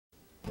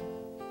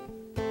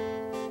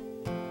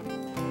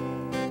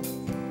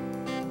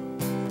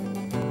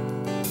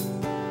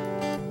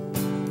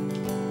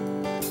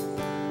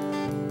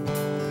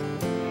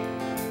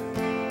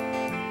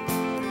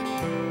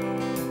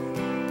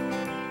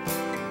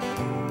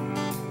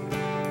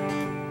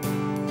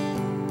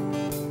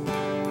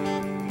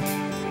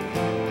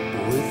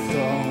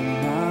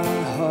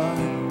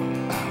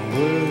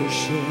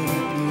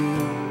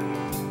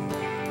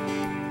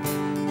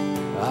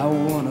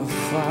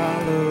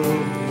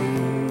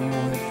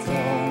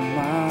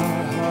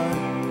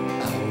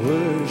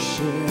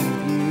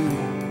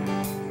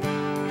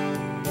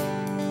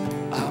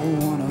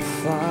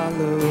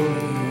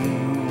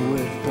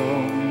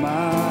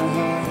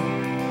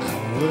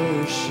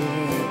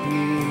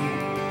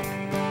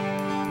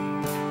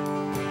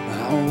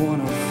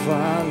wanna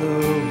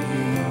follow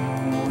you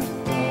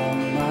with all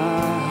my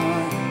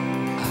heart.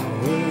 I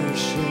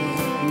worship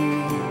you.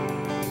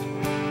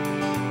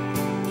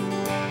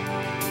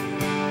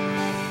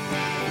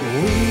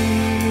 We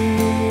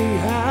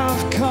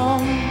have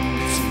come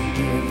to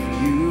give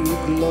you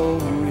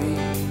glory.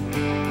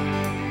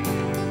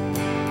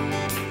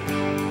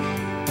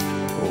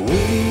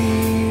 We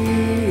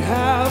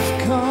have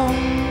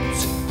come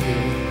to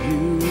give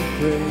you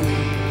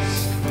praise.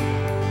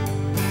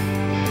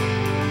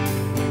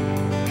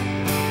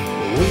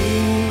 We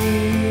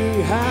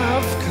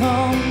have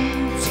come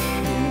to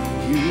give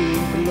you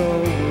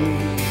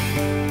glory.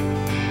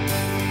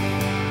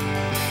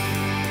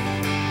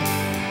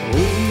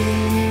 We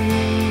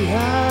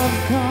have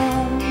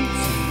come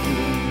to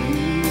give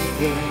you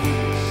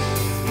praise.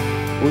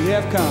 We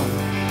have come.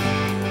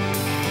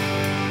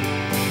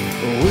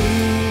 We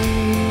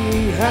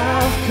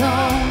have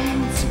come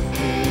to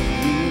give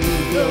you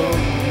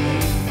glory.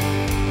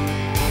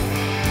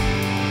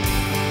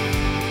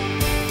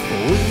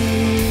 We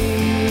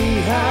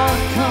have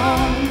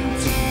come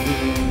to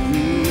give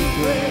you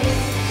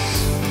praise.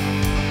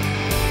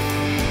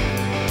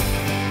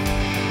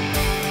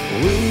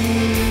 We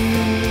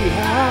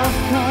have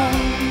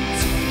come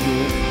to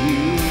give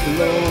you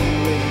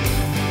glory.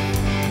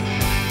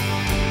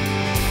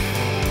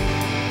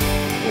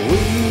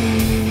 We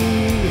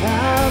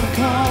have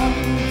come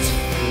to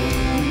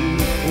give you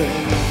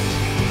praise.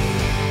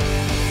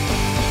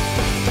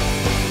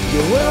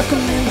 You're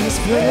welcome in this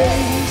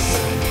place.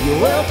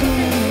 You're welcome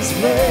in this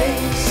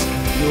place.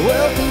 You're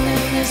welcome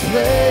in this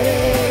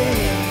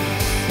place.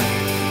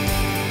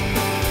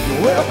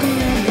 You're welcome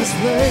in this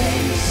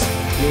place.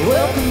 You're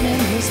welcome in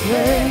this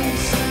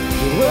place.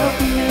 You're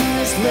welcome in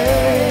this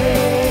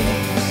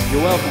place.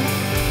 You're welcome.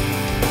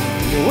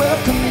 You're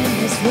welcome in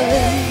this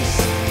place.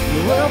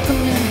 You're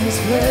welcome in this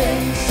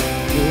place.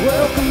 You're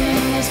welcome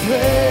in this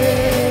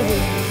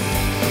place.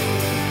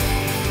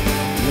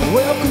 You're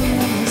welcome in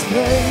this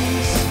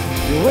place.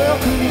 You're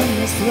welcome in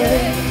this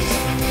place.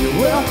 You're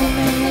welcome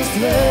in this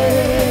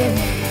place.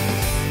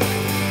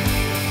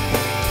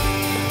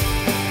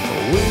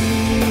 We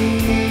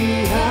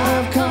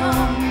have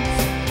come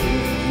to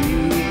give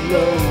you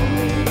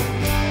glory.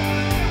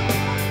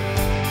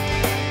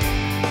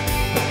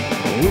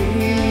 We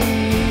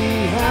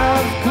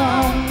have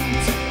come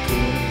to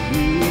give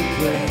you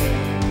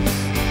praise.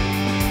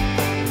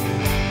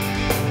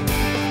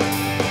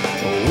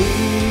 We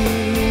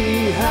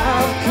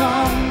have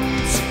come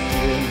to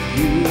give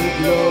you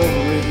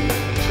glory.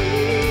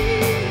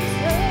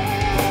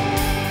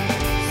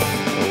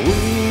 We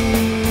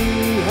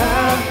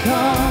have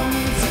come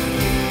to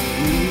give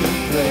you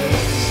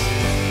praise.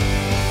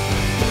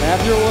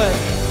 Have your way.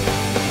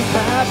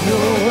 Have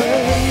your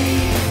way.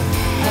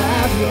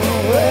 Have your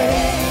way.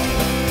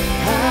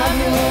 Have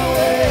your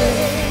way.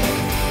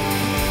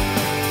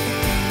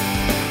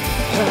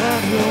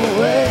 Have your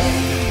way.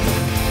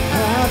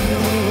 Have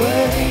your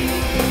way.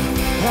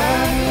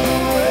 Have your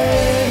way.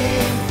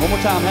 One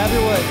more time. Have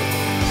your way.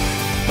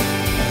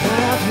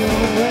 Have your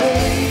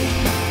way.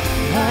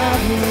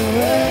 Have your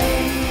way.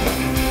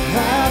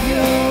 Have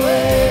your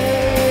way.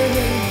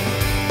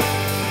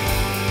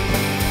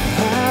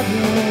 Have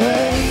your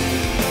way.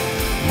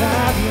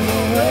 Have your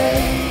way.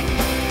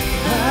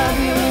 Have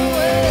your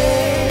way.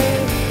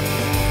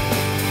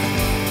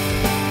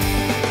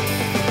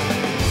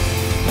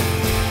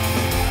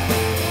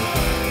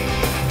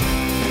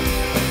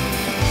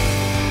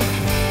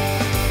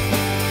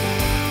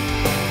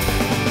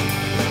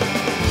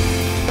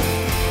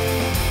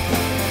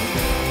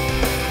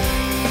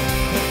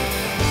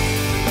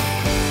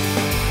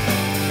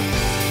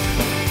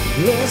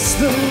 Bless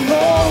the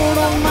Lord,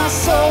 oh my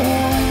soul,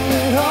 and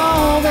let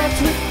all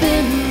that's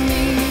within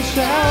me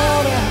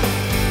shout out,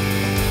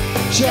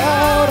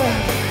 shout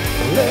out.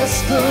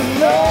 Bless the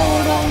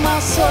Lord, oh my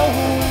soul,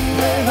 and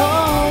let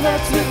all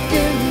that's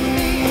within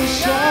me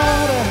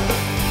shout out,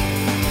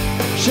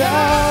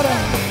 shout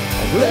out.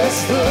 Bless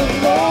the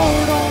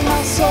Lord, oh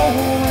my soul,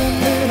 and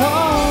let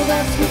all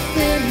that's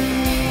within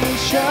me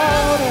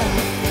shout out,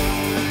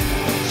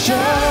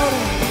 shout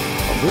out.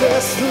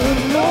 Bless the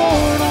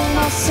Lord, oh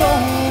my soul,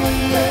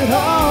 and let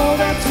all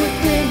that's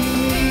within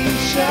me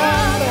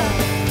shout out.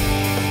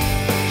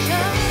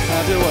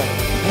 Have your way.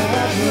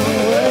 Have your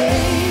way.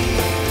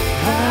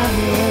 Have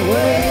your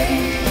way.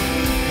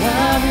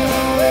 Have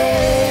your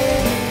way.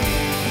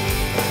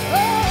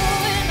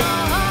 Oh, in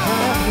our heart.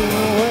 Have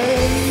your way.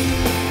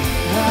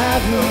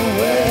 Have your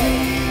way.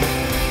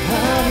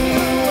 Have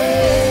your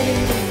way.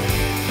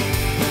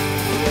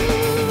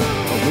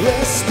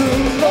 Bless the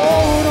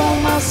Lord, oh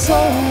my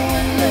soul,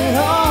 let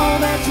all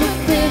that's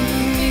within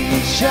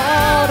me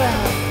shout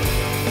out,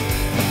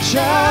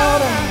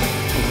 shout out.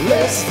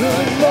 Bless the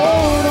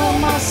Lord, oh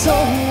my soul,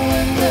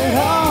 and let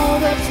all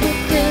that's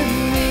within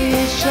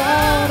me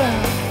shout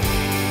out,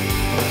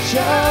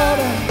 shout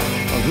out.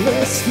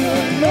 Bless the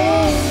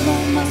Lord,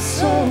 oh my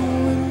soul,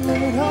 and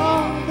let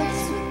all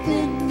that's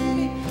within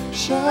me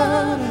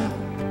shout out,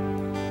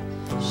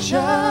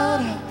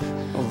 shout out.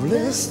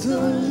 Bless the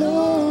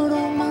Lord,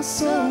 oh my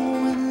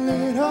soul.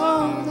 let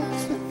all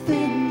that's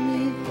within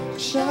me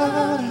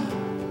shout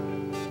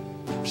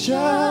out,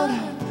 shout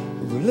out.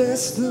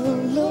 Bless the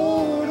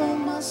Lord, oh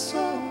my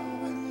soul,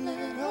 and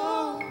let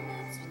all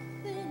that's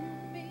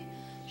within me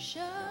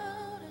shout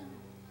out.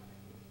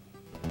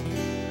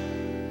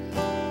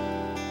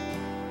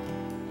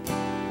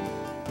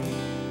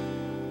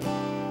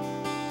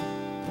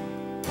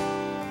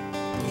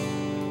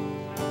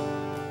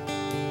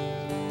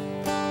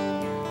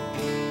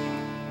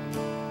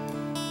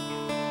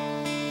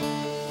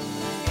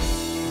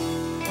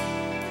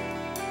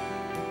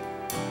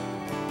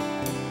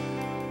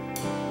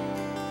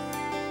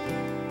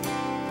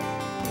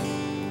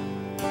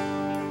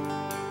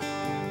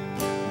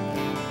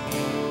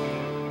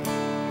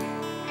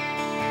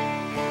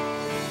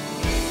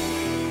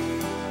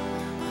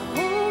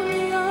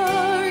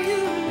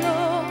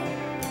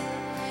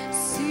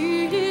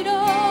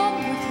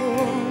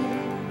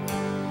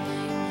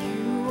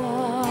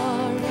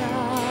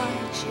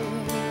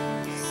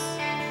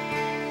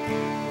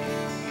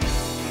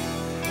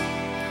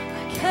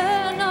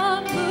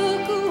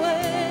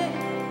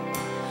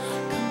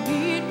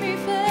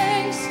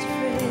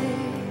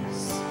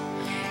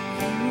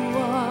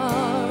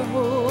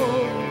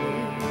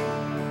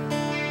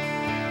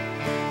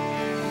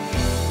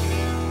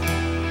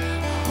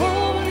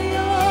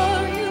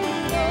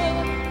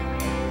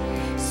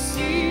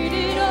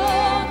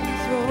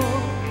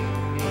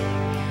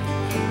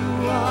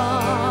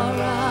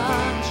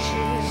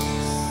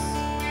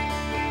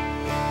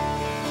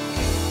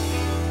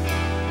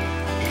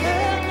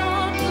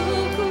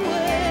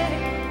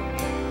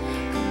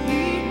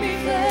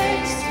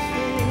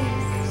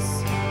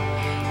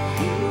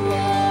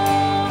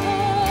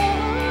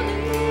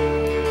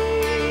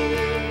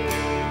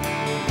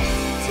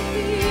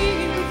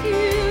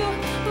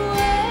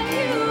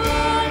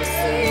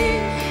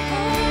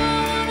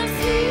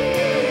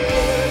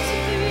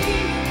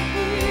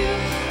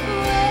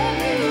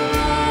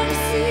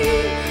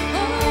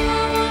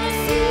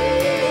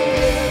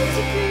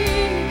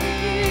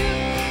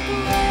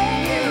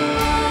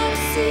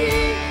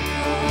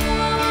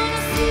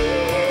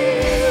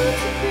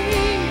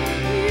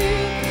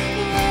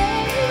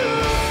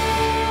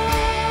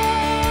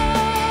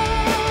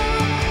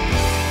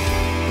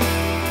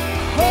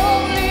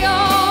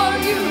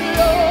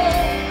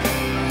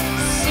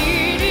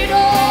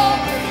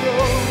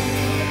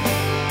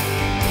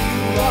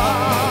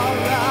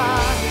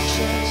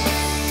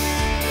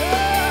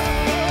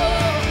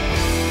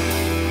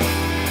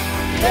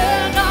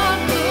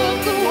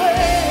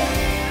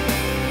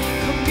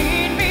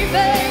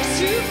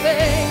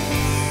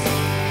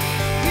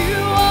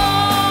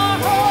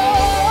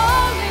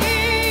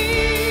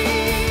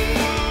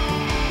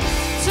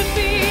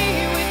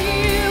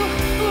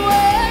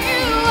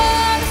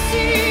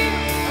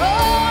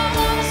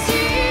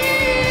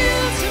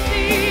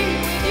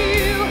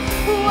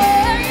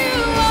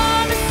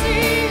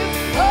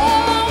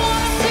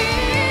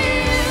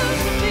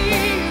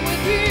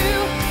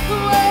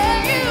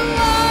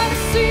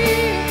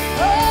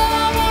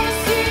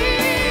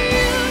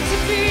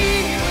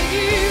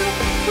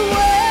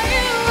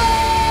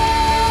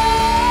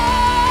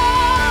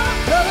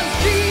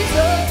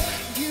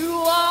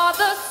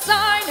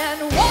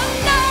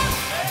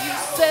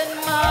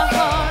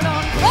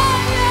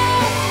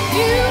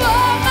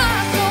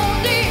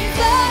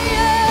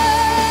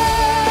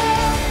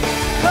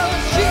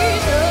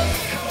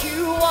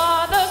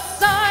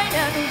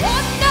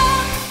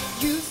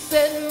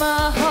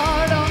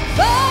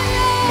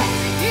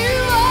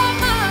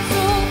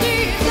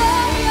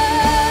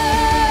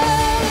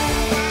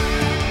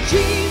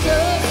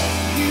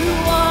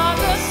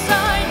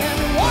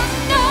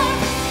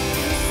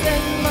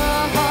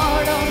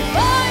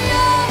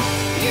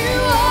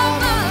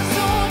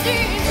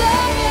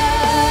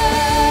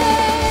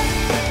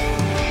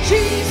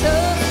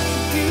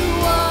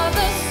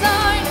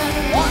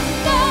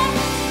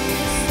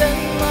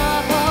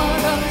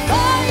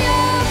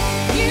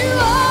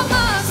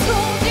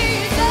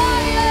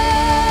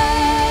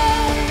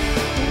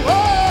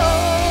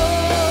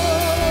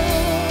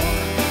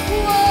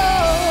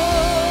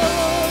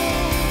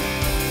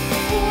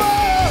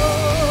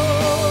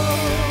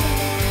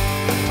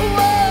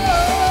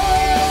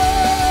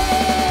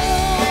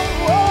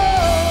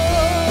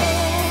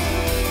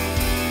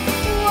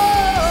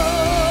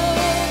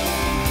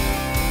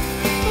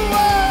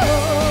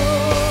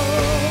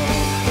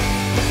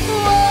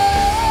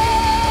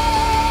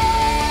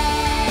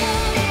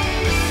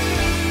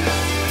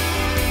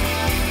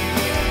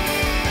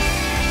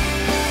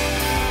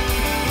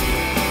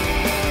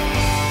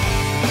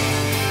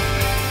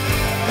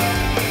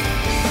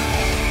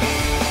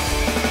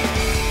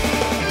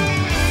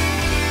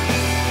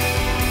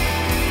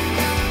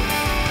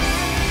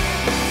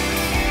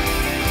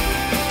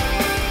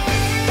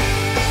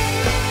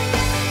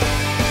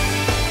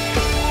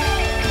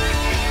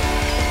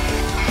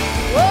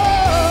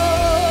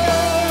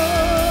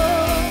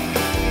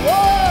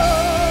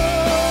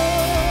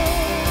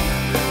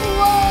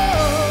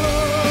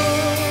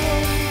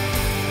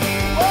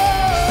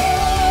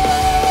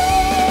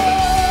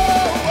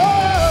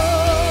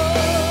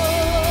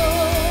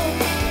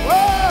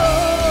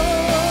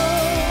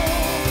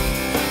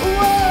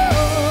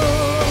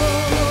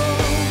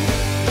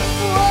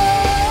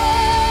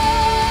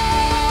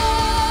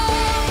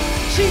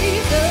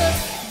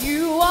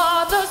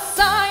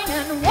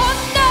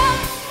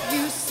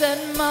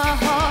 my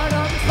heart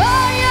on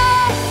fire.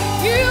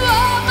 You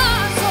are my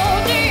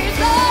sole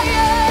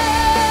desire.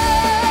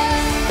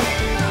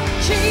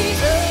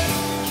 Jesus,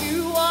 you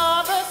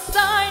are the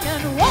sign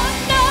and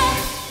wonder.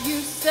 You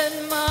set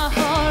my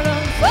heart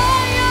on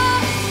fire.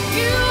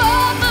 You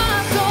are my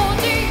sole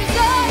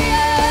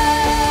desire.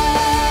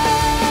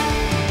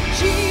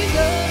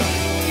 Jesus,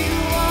 you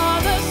are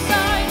the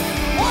sign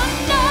and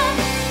wonder.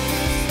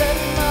 You set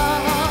my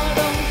heart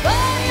on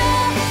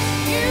fire.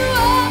 You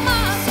are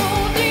my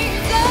sole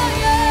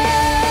desire.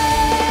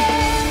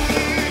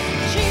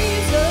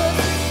 Jesus,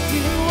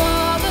 you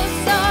are the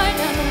sign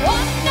and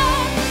wonder.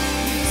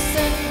 You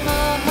set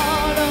my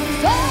heart on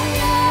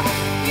fire.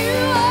 You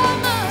are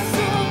my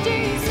sole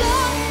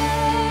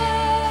desire.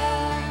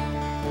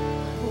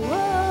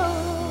 Whoa,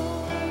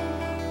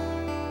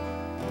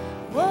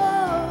 whoa,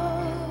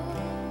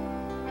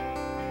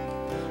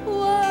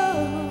 whoa,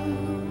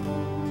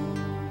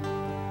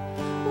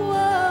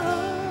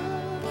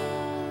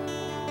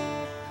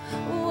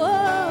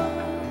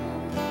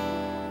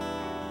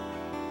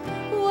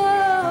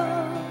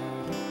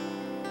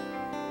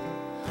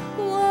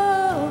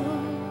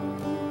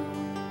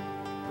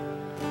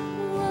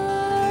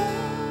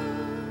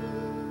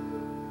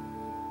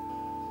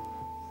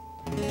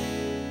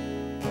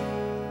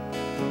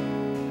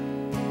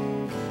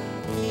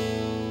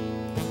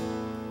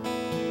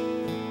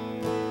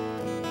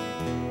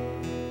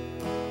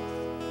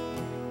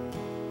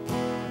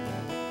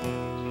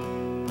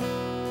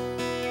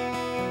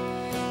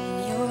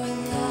 Your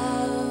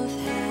love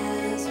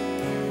has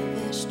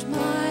ravished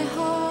my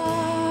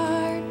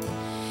heart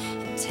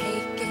and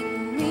taken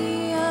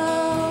me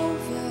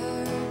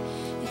over.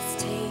 It's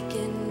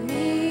taken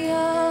me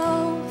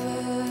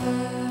over,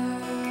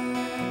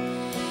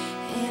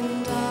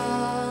 and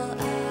all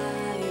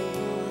I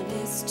want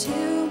is to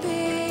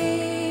be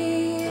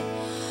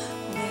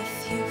with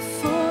you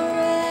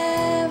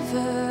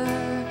forever,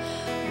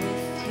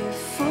 with you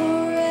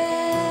forever.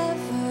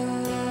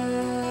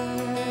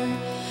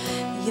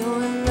 Your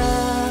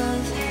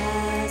love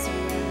has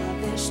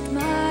ravished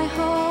my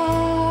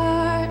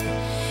heart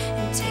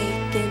and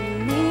taken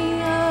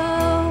me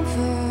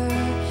over.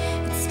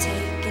 It's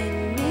taken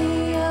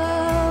me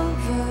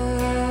over,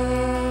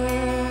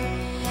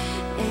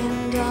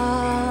 and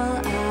all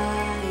I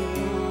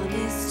want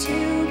is to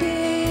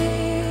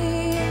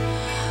be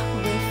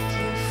with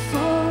you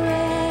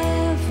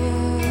forever,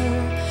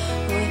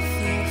 with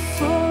you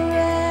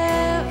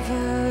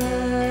forever.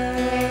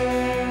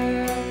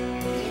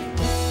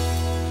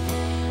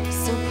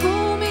 So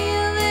pull me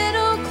a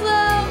little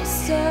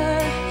closer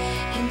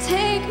and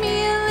take me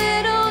a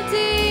little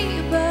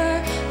deeper.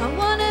 I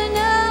wanna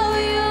know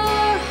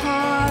your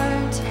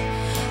heart.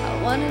 I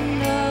wanna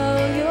know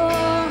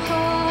your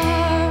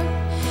heart,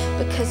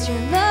 because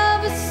your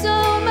love is so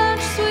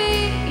much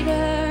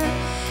sweeter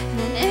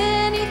than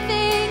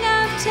anything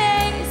I've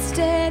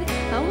tasted.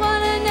 I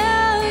wanna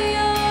know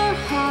your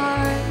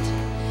heart.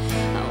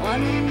 I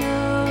wanna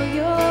know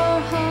your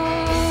heart.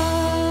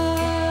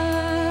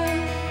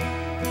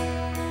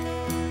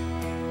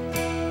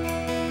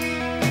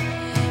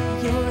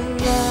 Your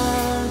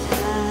love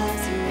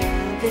has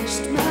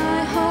ravished my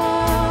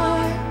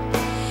heart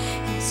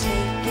and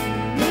taken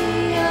me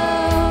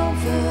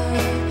over.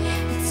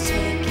 It's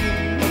taken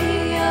me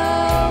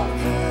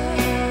over,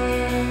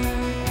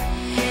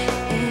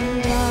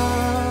 and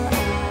all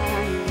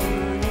I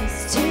want is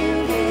to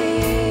be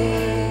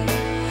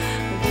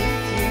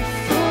with you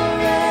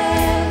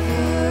forever,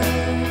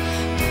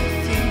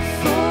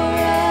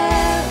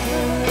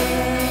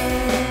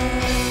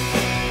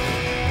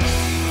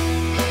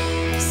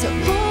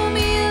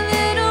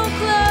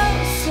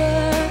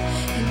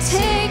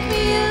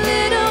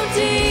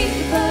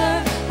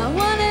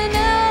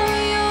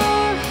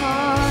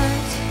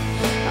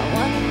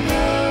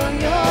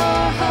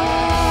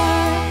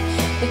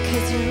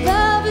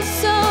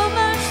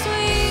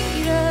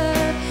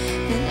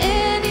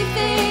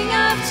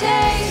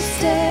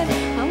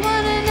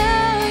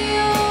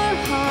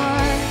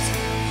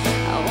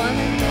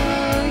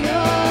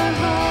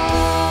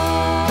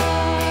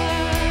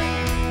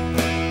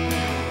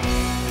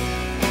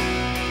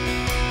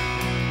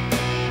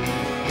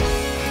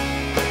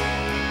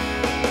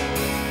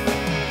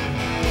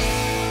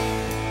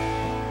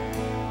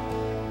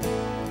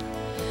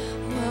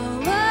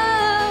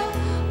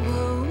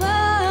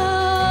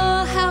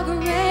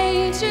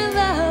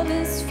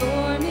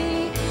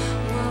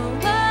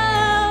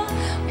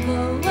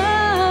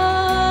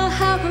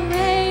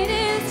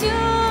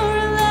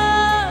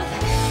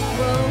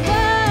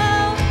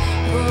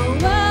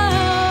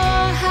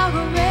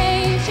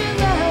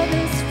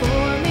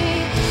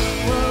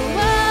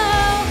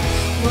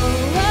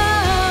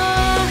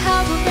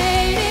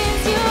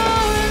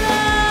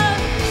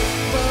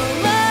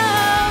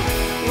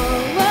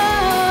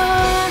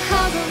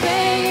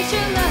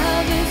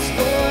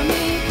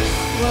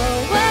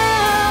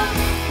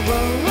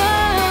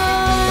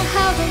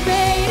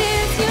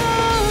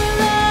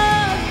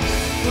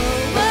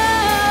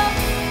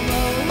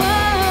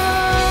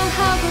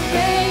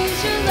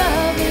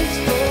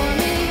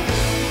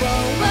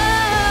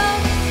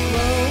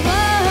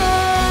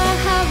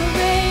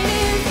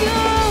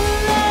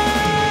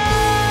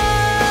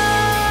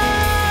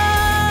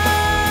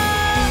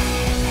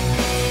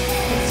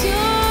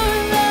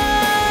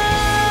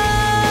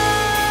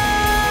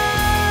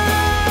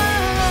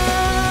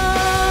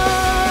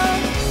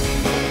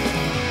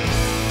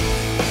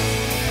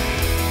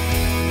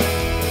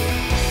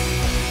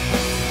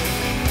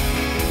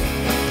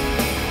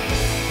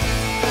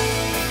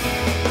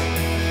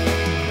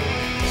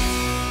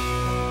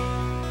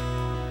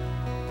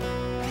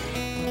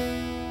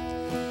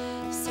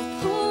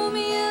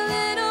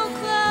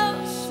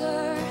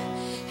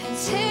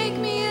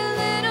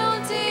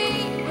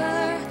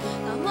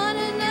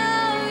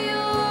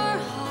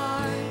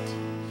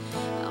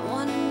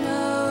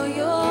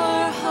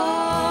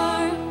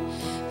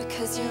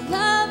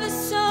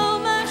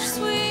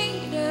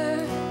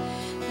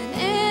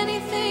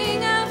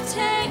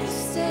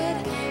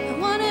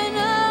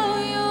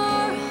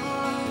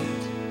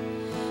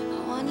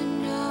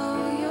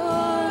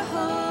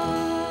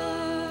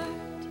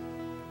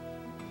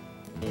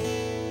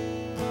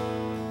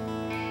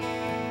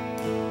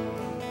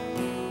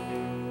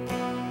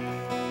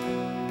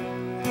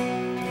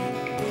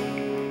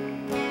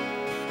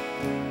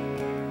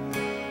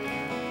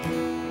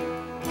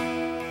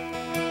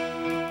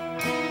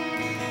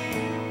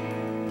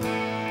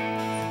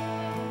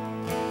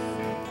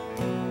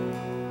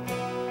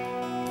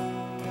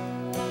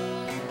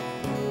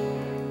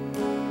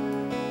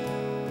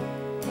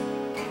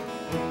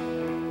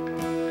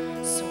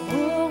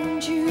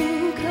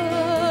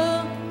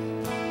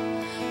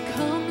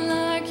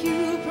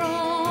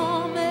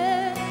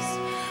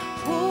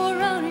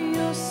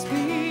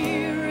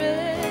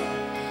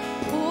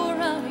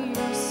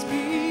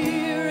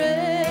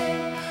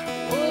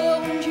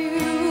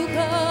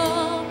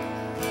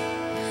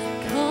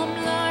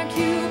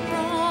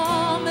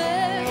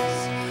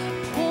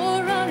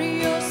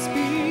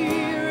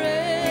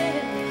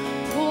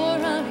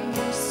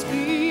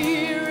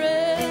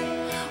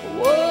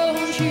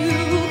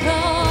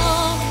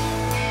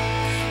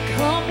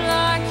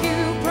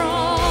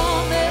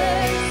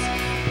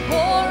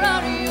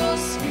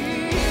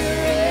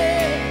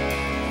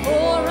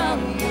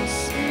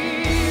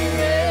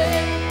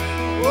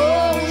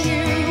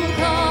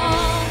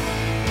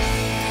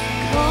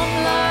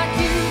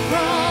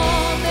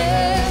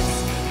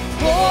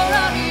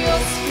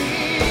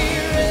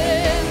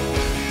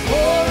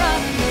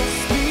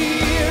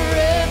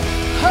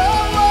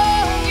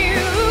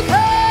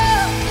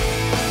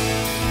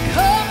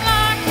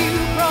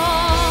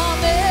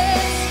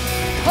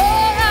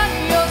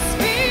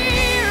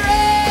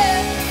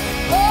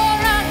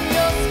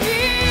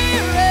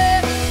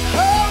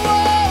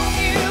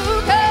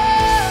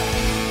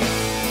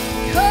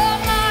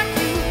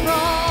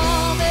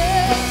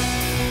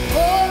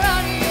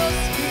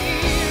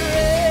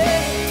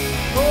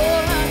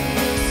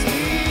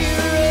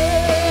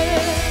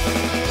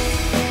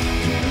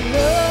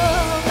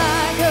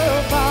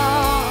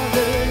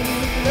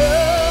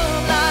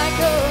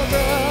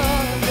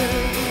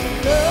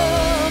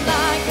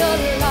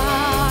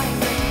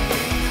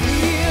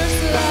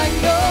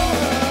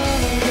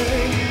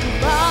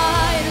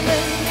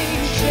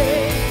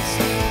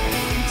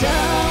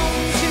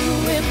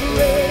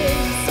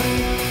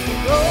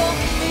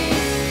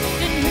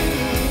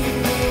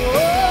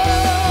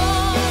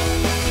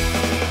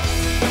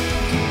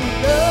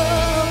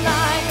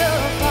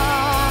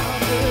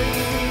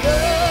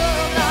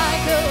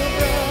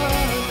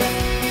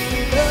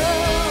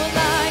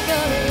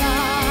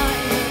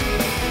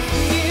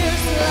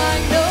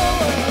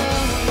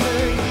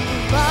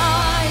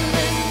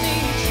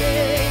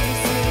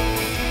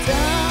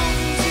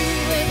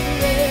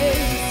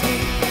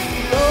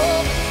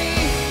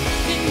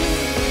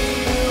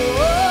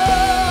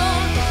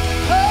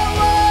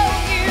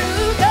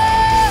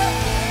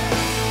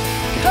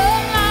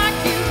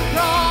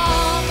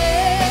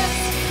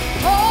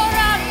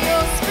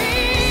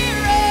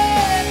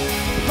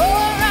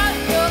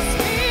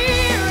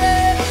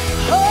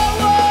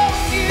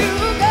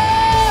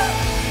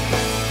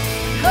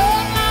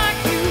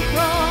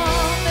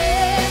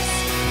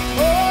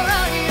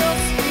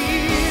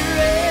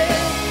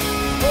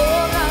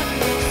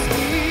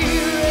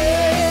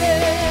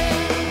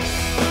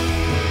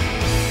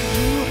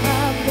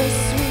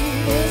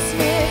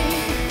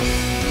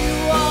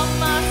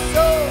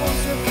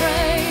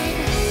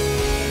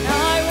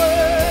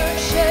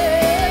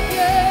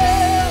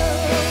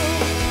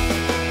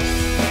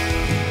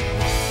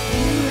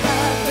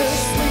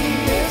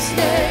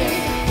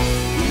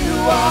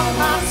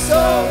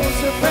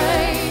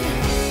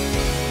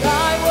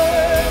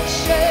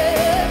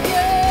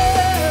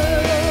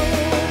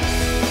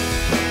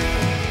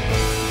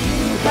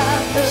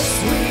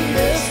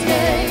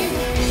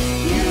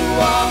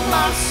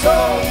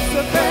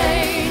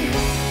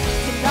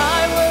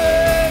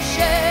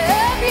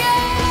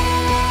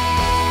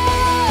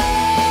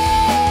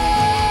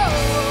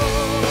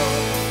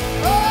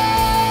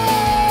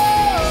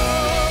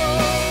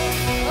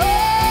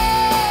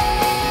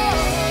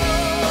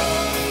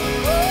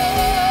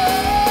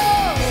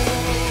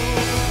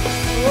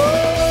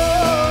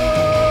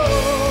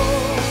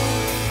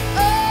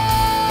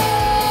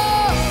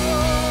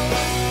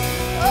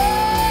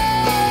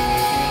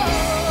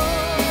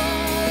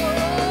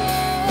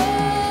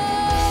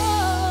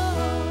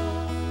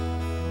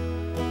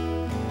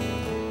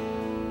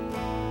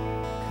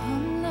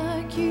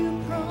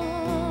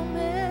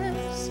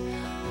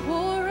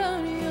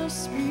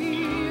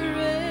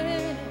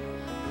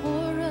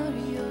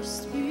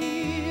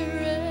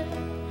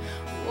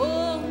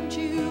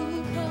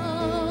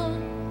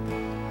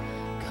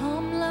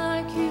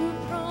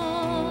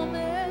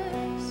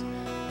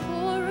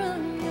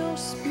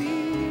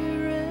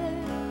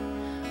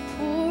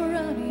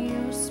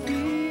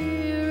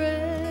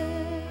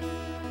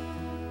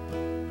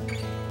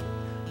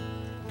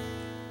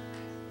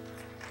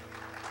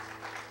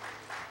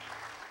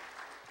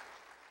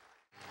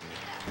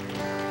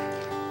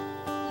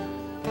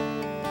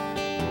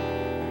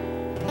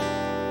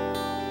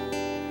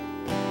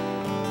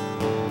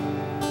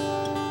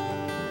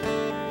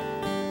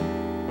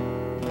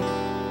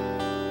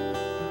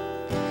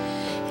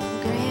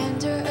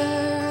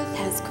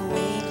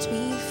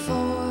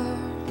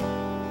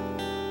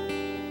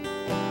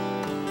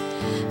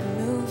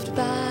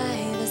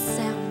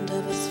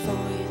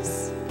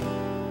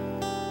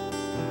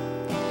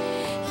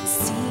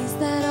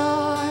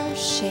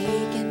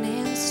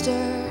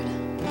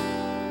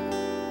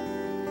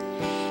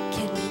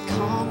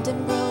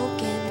 and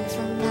broken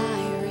from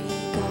my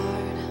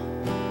regard.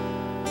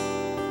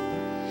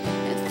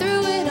 And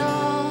through it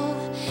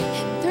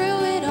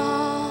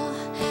all,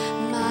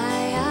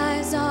 my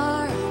eyes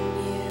are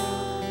on you.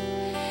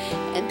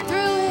 And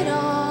through it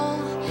all,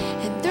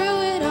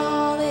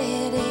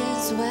 it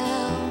is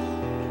well.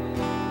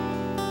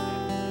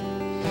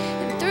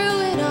 And through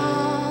it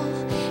all,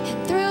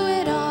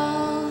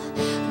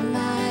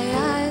 my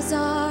eyes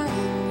are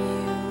on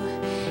you,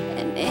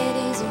 and it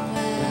is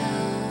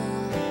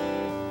well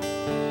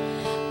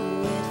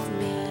with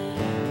me.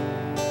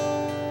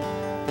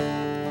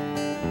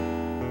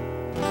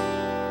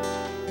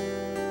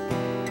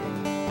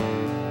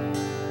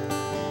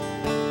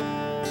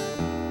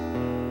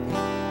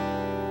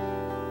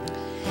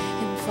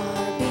 And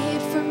far be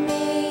it from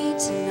me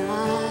to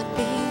not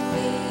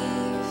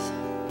believe,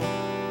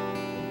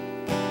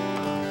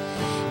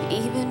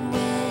 even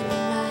when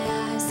my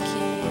eyes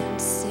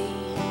can't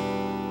see.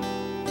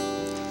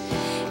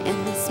 And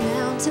this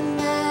mountain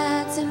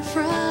that's in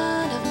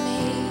front of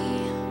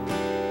me,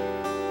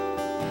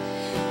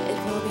 it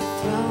will be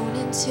thrown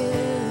into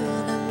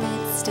the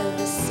midst of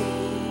the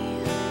sea.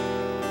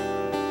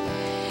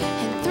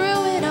 And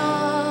through it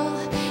all,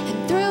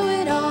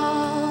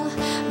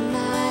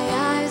 my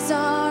eyes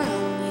are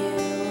on you.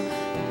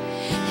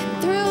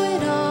 And through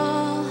it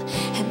all,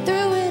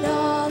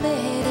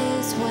 it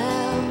is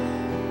well.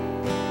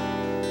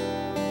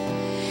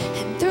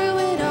 And through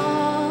it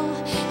all,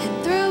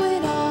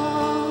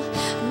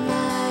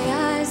 my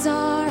eyes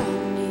are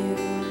on you,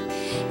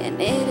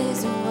 and it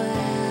is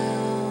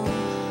well,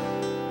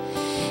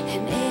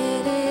 and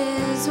it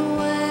is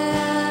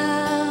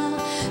well.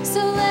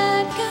 So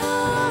let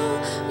go,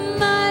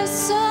 my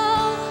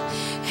soul,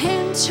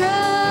 and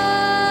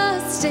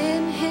trust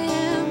in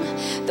Him.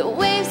 The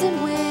waves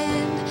and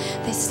wind,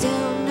 they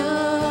still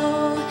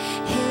know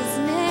His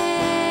name.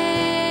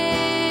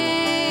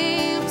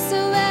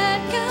 So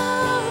let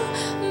go,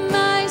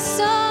 my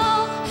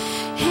soul,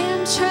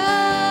 and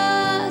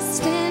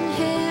trust in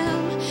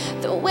Him.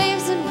 The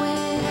waves and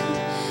wind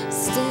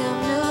still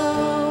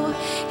know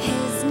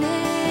His name.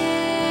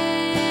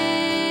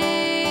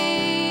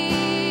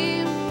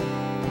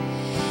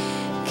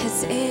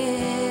 'Cause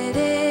it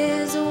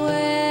is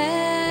well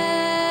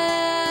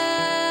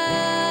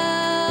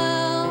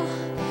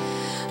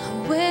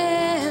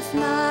with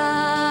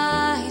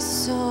my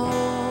soul.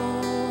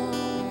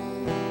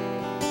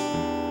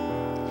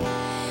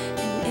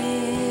 And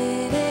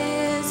it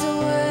is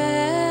well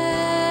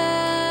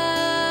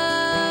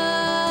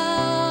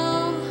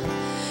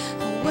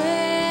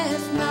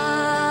with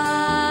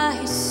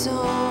my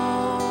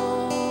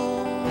soul.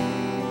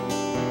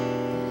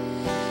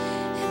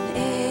 And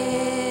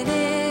it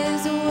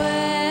is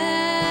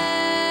well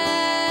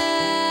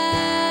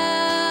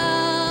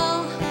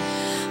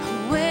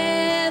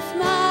with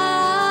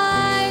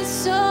my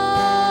soul.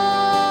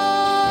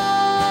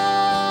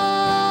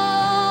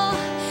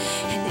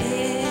 And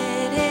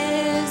it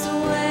is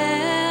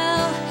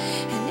well,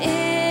 and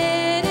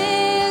it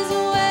is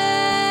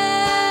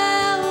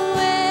well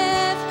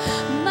with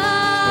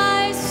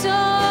my soul.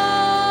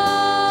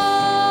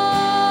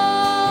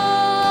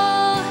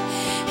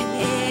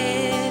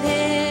 And it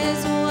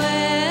is well with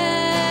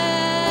my soul.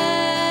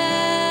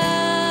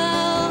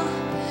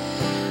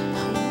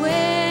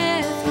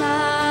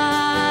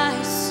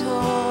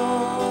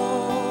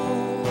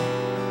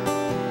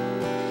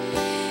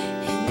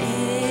 And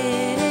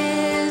it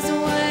is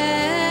well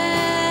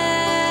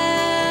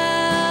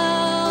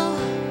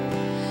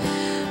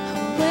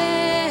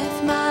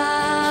with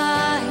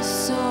my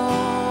soul.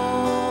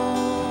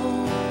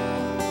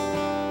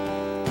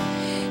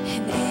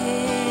 And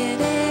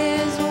it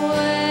is well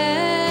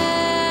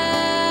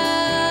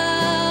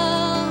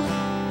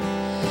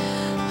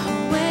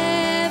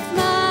with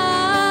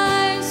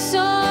my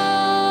soul.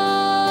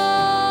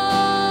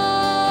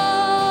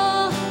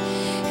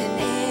 And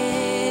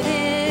it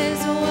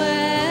is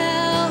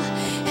well,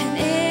 and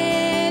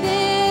it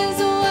is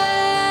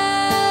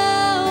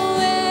well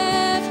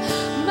with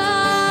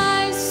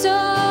my soul.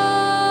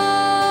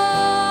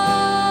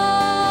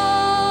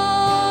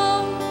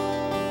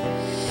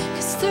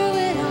 'Cause through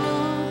it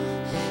all,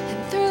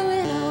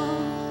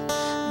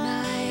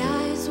 my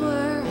eyes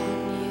were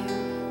on you.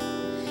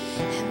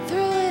 And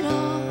through it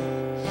all,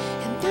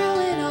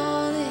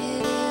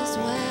 it is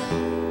well.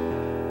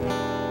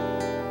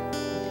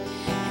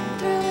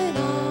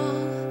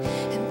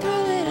 And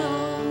through it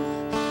all,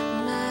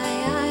 my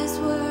eyes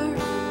were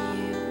on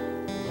you.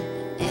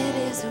 And it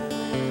is well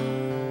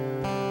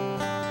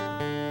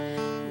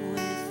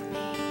with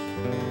me.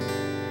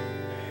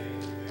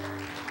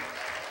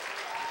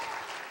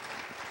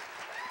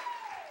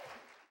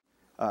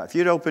 If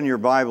you'd open your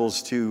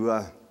Bibles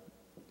to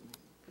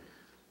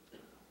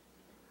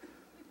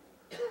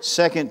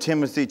 2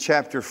 Timothy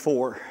chapter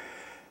 4.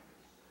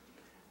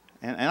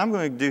 And I'm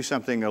going to do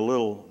something a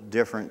little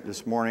different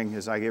this morning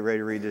as I get ready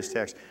to read this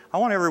text. I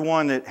want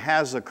everyone that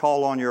has a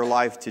call on your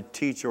life to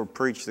teach or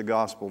preach the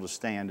gospel to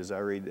stand as I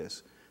read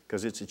this,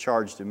 because it's a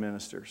charge to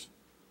ministers.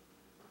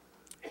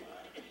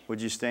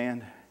 Would you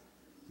stand?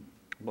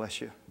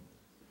 Bless you.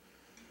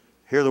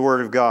 Hear the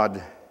word of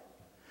God.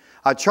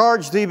 I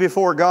charge thee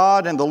before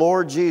God and the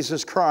Lord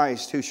Jesus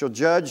Christ, who shall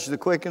judge the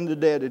quick and the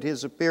dead at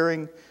his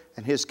appearing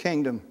and his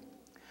kingdom.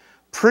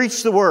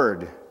 Preach the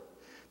word.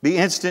 Be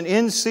instant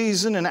in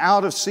season and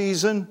out of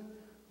season.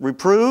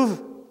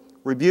 Reprove,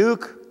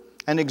 rebuke,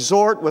 and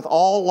exhort with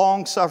all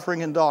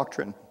longsuffering and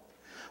doctrine.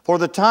 For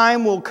the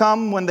time will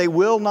come when they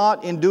will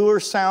not endure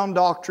sound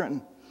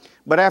doctrine,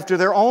 but after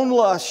their own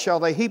lust shall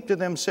they heap to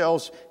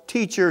themselves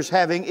teachers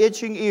having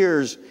itching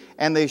ears,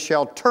 and they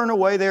shall turn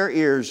away their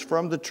ears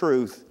from the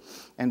truth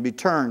and be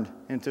turned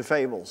into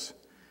fables.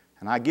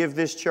 And I give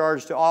this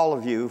charge to all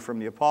of you from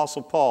the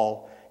Apostle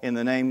Paul in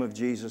the name of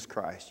Jesus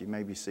Christ. You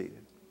may be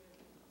seated.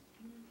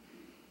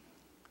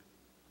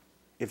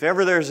 If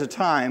ever there's a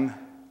time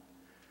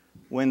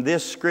when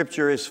this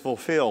scripture is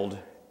fulfilled,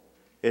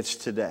 it's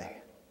today.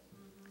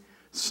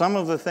 Some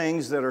of the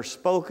things that are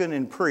spoken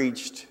and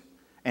preached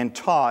and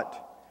taught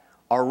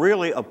are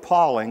really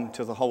appalling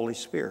to the Holy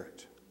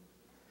Spirit.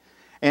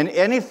 And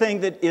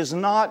anything that is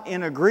not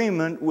in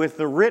agreement with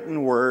the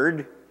written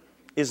word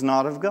is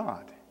not of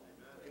God.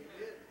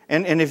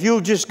 And if you'll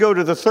just go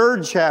to the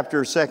 3rd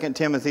chapter of 2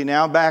 Timothy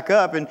now, back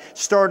up and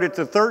start at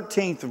the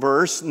 13th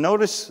verse.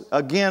 Notice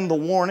again the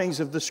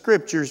warnings of the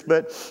Scriptures.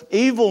 But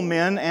evil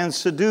men and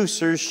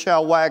seducers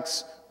shall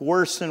wax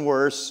worse and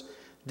worse,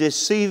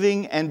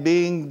 deceiving and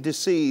being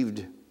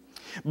deceived.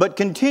 But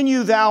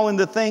continue thou in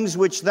the things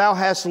which thou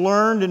hast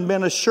learned and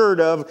been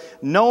assured of,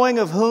 knowing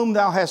of whom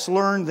thou hast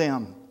learned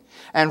them.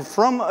 And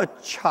from a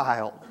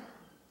child,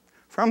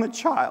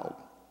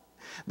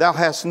 thou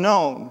hast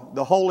known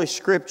the Holy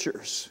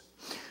Scriptures,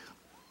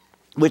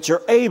 which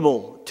are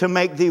able to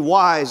make thee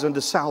wise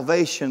unto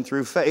salvation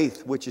through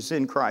faith which is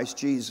in Christ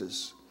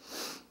Jesus.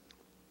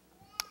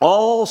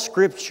 All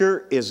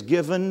Scripture is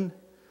given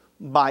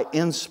by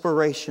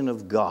inspiration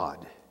of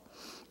God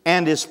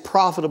and is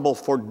profitable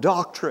for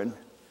doctrine,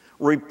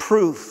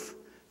 reproof,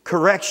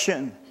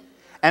 correction,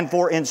 and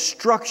for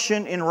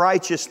instruction in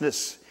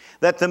righteousness,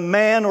 that the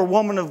man or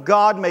woman of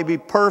God may be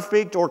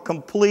perfect or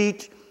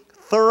complete,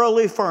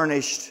 thoroughly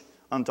furnished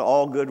unto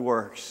all good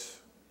works.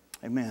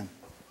 Amen.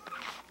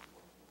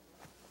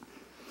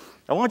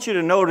 I want you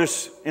to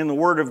notice in the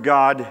Word of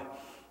God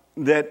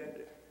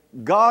that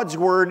God's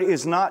Word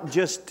is not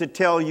just to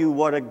tell you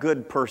what a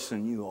good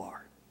person you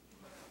are.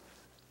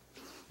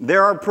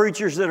 There are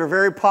preachers that are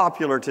very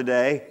popular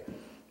today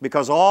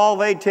because all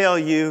they tell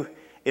you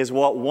is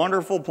what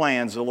wonderful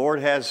plans the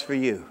Lord has for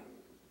you.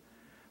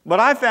 But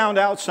I found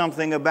out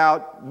something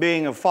about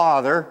being a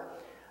father,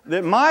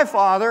 that my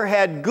father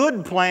had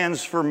good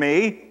plans for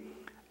me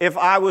if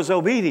I was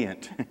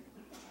obedient.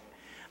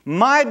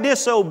 My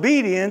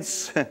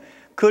disobedience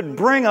could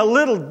bring a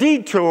little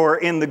detour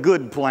in the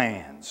good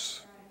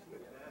plans.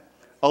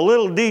 A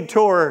little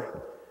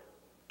detour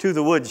to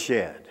the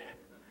woodshed,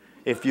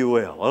 if you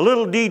will. A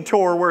little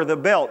detour where the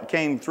belt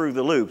came through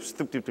the loops.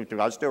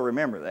 I still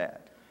remember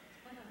that.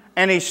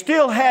 And he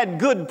still had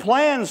good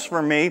plans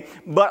for me,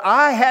 but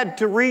I had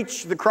to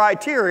reach the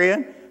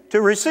criterion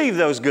to receive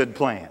those good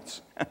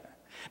plans.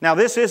 Now,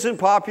 this isn't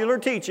popular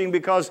teaching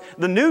because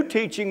the new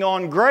teaching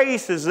on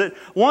grace is that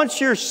once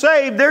you're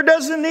saved, there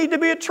doesn't need to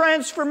be a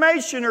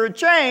transformation or a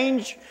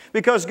change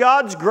because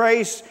God's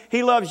grace,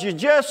 He loves you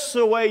just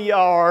the way you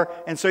are,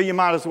 and so you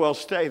might as well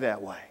stay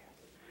that way.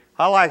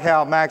 I like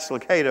how Max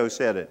Lucado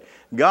said it.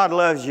 God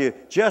loves you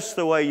just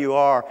the way you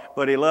are,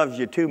 but He loves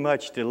you too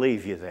much to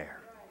leave you there.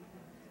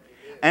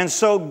 And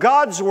so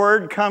God's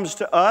Word comes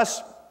to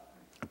us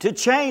to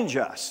change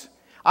us.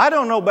 I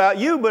don't know about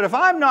you, but if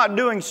I'm not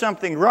doing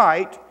something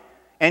right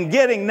and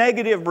getting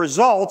negative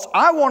results,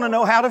 I want to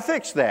know how to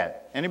fix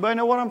that. Anybody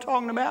know what I'm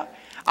talking about?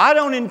 I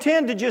don't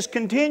intend to just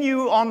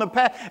continue on the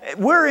path.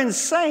 We're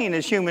insane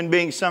as human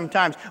beings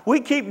sometimes.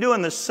 We keep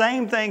doing the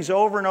same things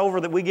over and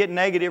over that we get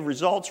negative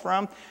results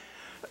from.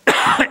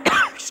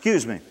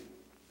 Excuse me.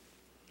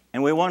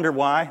 And we wonder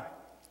why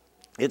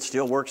it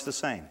still works the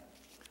same.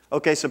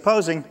 Okay,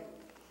 supposing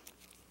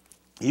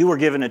you were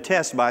given a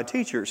test by a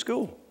teacher at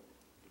school.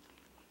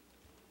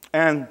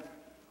 And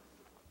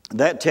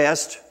that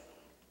test,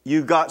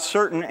 you got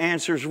certain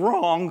answers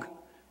wrong,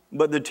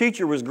 but the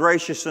teacher was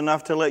gracious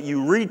enough to let you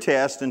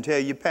retest until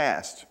you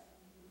passed.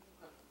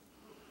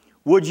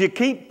 Would you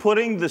keep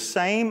putting the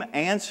same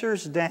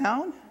answers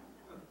down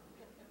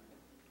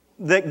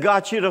that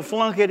got you to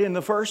flunk it in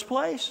the first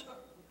place?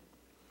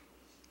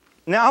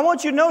 Now, I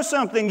want you to know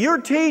something. Your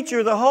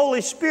teacher, the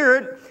Holy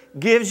Spirit,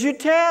 gives you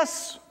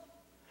tests.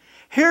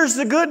 Here's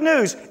the good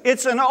news.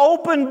 It's an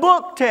open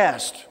book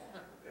test.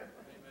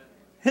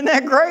 Isn't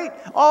that great?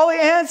 All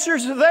the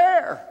answers are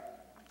there.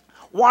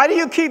 Why do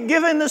you keep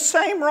giving the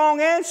same wrong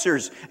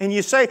answers? And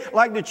you say,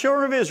 like the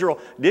children of Israel,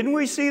 didn't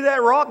we see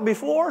that rock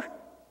before?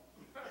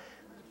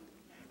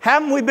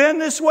 Haven't we been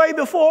this way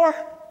before?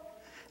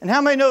 And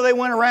how many know they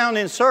went around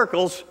in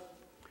circles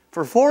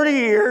for 40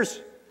 years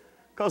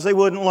because they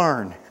wouldn't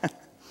learn?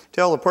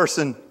 Tell the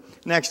person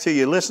next to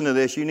you, listen to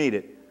this, you need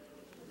it.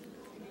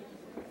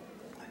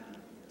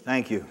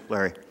 Thank you,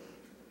 Larry.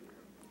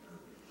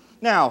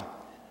 Now,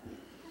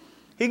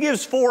 He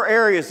gives 4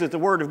 areas that the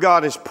Word of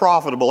God is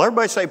profitable.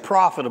 Everybody say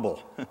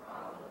profitable.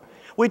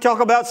 We talk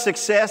about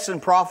success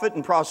and profit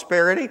and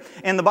prosperity.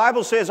 And the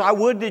Bible says, I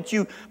would that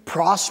you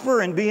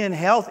prosper and be in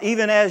health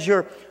even as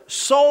your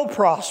soul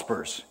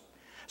prospers.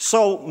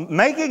 So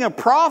making a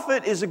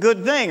profit is a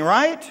good thing,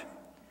 right?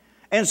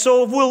 And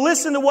so if we'll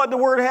listen to what the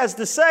Word has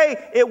to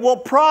say, it will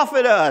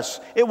profit us.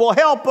 It will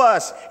help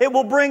us. It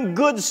will bring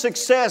good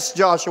success,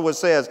 Joshua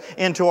says,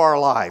 into our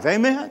life.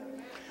 Amen?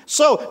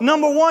 So,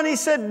 number 1, he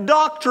said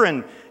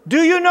doctrine.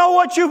 Do you know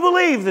what you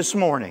believe this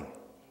morning?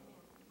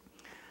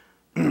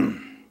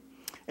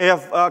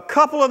 If a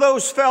couple of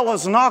those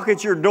fellas knock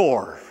at your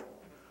door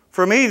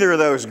from either of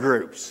those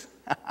groups,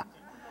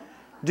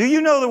 do you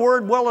know the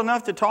Word well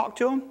enough to talk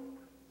to them?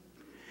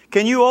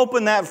 Can you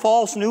open that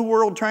false New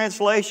World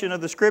Translation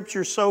of the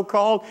Scriptures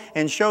so-called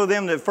and show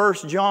them that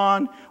 1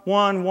 John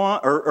 1:1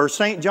 or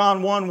St.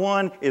 John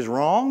 1:1 is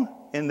wrong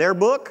in their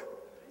book?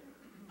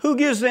 Who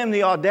gives them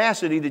the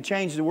audacity to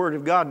change the Word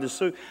of God to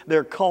suit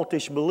their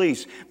cultish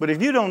beliefs? But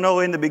if you don't know,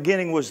 in the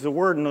beginning was the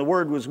Word, and the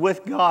Word was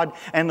with God,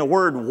 and the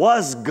Word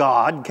was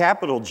God,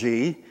 capital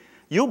G,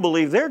 you'll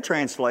believe their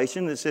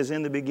translation that says,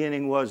 in the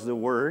beginning was the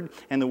Word,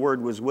 and the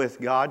Word was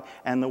with God,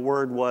 and the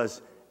Word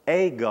was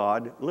a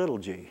God, little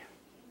g.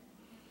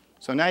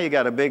 So now you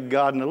got a big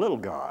God and a little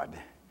God.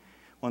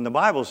 When the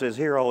Bible says,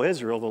 hear, O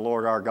Israel, the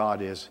Lord our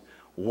God is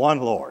one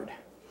Lord.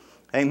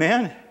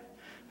 Amen?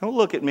 Don't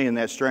look at me in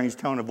that strange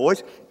tone of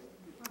voice.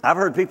 I've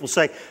heard people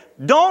say,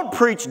 don't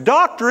preach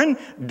doctrine.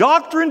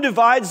 Doctrine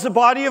divides the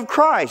body of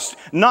Christ.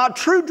 Not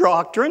true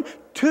doctrine.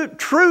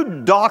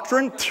 True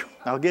doctrine,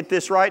 I'll get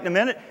this right in a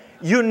minute,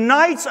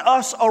 unites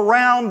us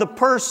around the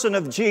person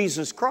of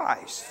Jesus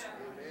Christ.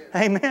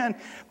 Amen.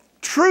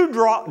 True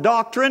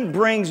doctrine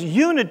brings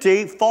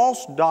unity.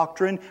 False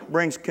doctrine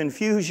brings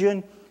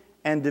confusion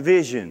and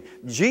division.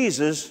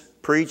 Jesus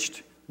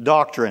preached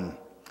doctrine.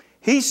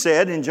 He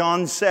said in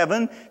John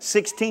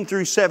 7:16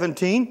 through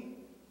 17,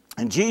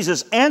 and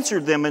Jesus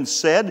answered them and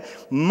said,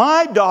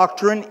 my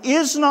doctrine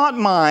is not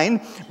mine,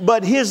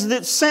 but his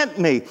that sent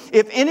me.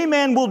 If any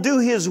man will do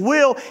his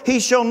will, he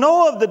shall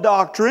know of the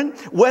doctrine,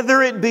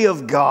 whether it be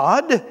of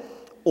God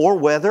or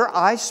whether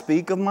I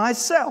speak of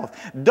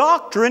myself.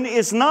 Doctrine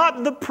is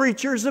not the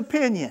preacher's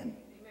opinion.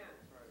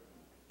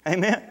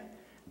 Amen.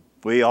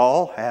 We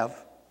all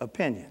have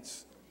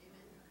opinions.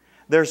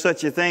 There's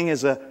such a thing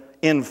as an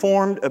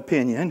informed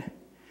opinion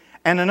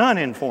and an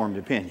uninformed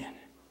opinion.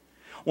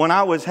 When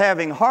I was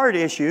having heart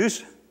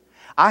issues,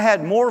 I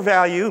had more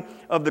value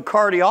of the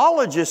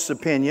cardiologist's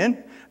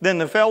opinion than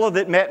the fellow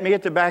that met me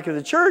at the back of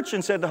the church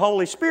and said the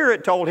Holy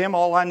Spirit told him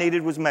all I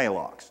needed was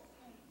Maalox.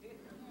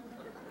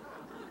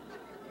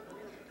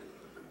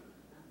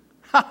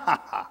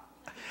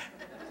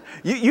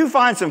 You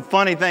find some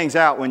funny things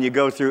out when you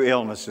go through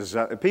illnesses.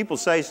 People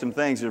say some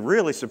things that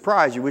really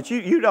surprise you, which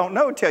you don't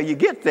know till you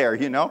get there,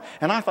 you know.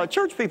 And I thought,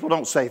 church people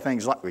don't say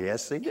things like, well,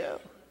 yes, they do.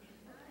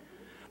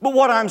 But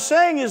what I'm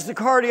saying is the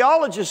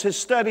cardiologist has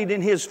studied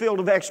in his field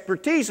of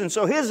expertise, and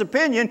so his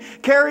opinion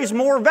carries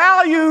more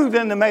value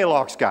than the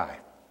Maalox guy.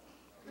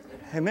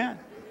 Amen.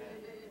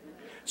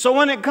 So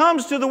when it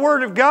comes to the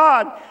Word of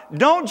God,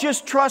 don't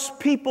just trust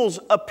people's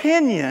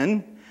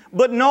opinion,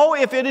 but know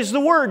if it is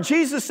the Word.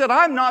 Jesus said,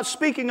 I'm not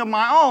speaking of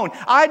my own.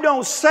 I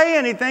don't say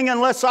anything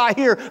unless I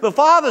hear the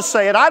Father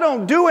say it. I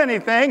don't do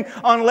anything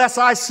unless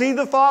I see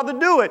the Father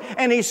do it.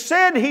 And He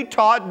said He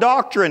taught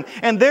doctrine.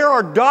 And there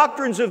are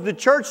doctrines of the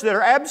church that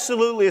are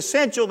absolutely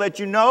essential that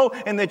you know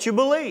and that you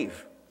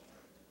believe.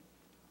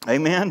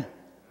 Amen.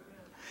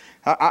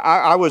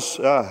 I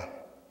was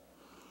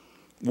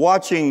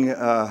watching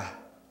a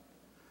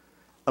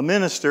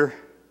minister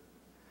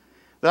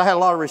that I had a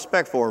lot of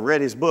respect for,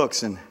 read his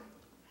books, and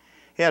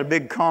he had a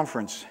big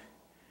conference.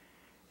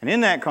 And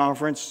in that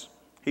conference,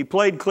 he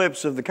played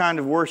clips of the kind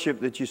of worship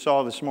that you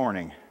saw this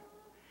morning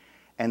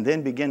and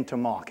then began to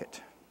mock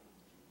it,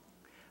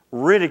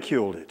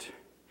 ridiculed it.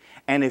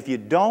 And if you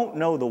don't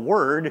know the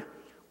Word,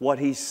 what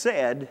he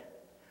said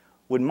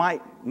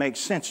might make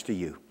sense to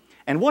you.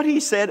 And what he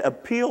said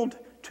appealed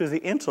to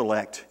the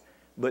intellect,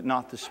 but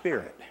not the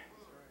spirit.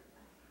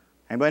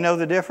 Anybody know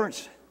the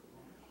difference?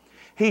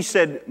 He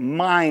said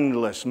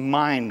mindless.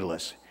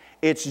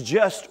 It's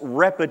just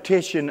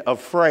repetition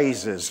of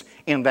phrases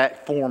in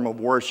that form of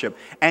worship.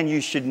 And you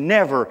should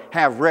never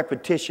have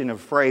repetition of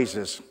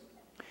phrases.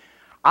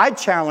 I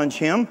challenge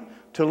him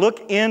to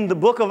look in the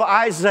book of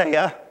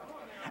Isaiah,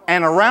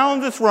 and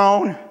around the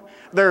throne,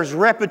 there's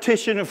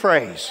repetition of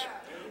phrase.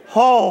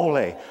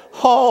 Holy,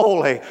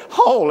 holy,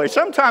 holy.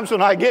 Sometimes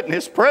when I get in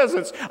His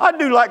presence, I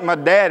do like my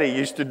daddy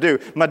used to do.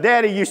 My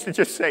daddy used to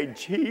just say,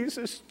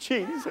 Jesus,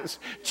 Jesus,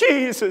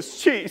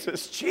 Jesus,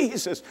 Jesus,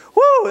 Jesus.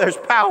 Woo, there's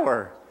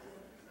power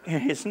in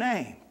His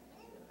name.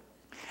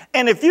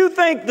 And if you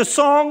think the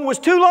song was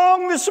too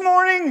long this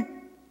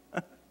morning,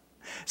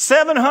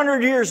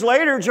 700 years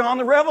later, John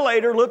the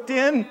Revelator looked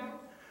in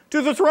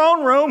to the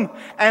throne room,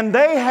 and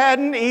they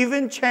hadn't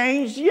even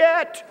changed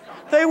yet.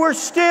 They were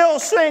still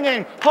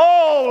singing,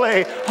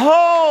 holy,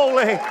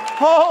 holy,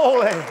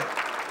 holy.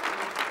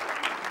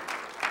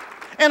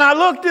 And I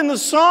looked in the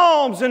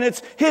Psalms, and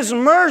it's His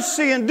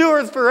mercy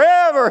endureth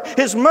forever.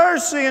 His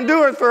mercy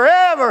endureth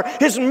forever.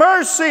 His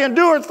mercy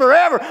endureth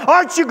forever.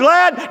 Aren't you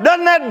glad?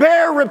 Doesn't that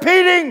bear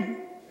repeating?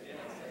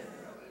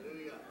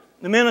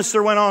 The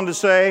minister went on to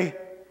say,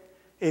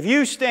 if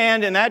you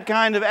stand in that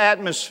kind of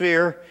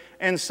atmosphere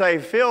and say,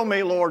 fill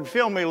me,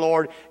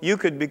 Lord, you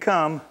could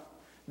become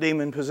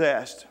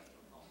demon-possessed.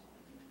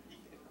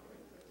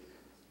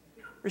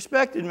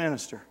 Respected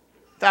minister.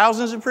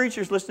 Thousands of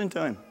preachers listening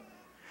to him.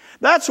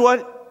 That's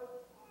what,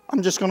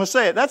 I'm just going to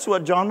say it, that's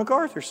what John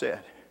MacArthur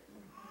said.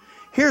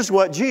 Here's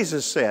what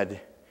Jesus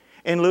said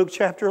in Luke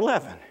chapter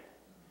 11.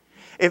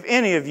 If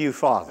any of you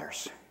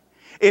fathers,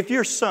 if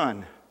your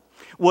son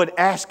would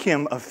ask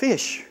him a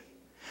fish,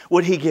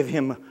 would he give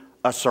him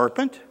a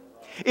serpent?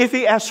 If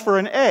he asked for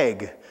an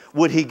egg,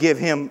 would he give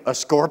him a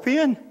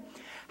scorpion?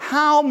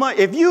 How much,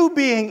 if you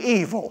being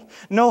evil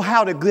know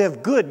how to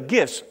give good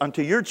gifts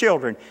unto your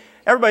children,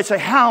 everybody say,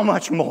 how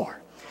much more?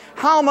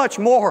 How much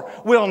more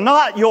will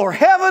not your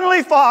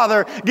heavenly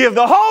Father give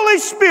the Holy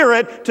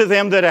Spirit to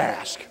them that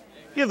ask?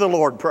 Give the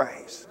Lord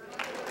praise.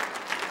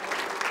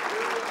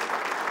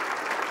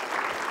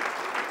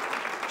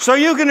 So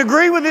you can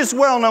agree with this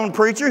well-known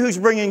preacher who's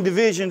bringing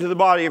division to the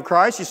body of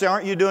Christ. You say,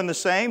 aren't you doing the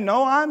same?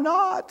 No, I'm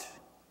not.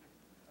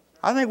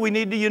 I think we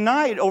need to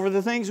unite over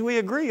the things we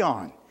agree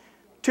on.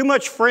 Too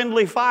much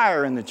friendly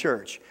fire in the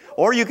church.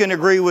 Or you can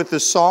agree with the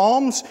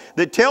Psalms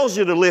that tells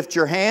you to lift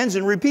your hands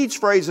and repeats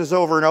phrases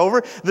over and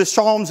over. The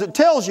Psalms that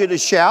tells you to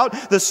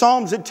shout. The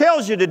Psalms that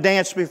tells you to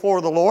dance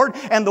before the Lord.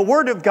 And the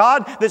Word of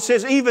God that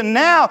says even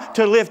now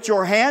to lift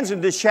your hands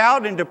and to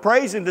shout and to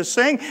praise and to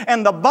sing.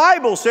 And the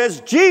Bible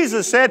says,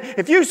 Jesus said,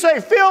 if you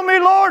say, fill me,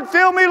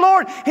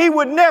 Lord, He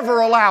would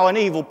never allow an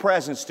evil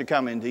presence to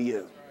come into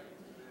you.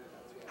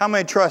 How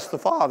many trust the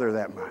Father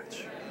that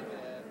much?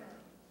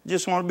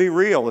 Just want to be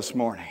real this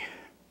morning.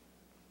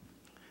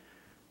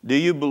 Do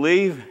you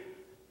believe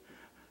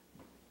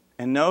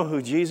and know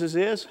who Jesus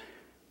is?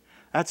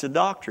 That's a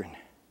doctrine.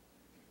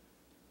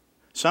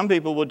 Some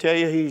people will tell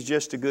you He's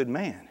just a good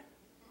man.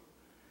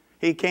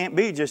 He can't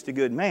be just a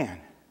good man.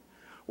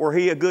 Were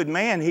He a good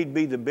man, He'd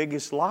be the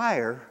biggest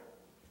liar.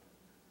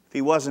 If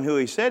He wasn't who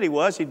He said He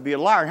was, He'd be a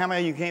liar. How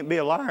many of you can't be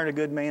a liar and a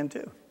good man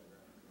too?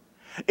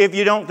 If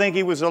you don't think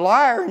He was a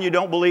liar and you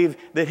don't believe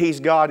that He's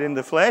God in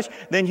the flesh,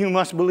 then you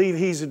must believe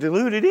He's a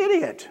deluded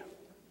idiot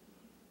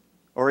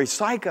or a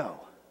psycho.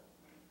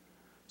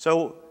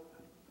 So,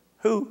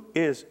 who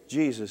is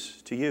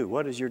Jesus to you?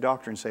 What does your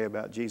doctrine say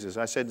about Jesus?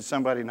 I said to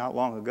somebody not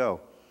long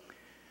ago,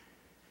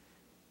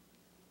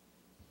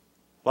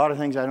 a lot of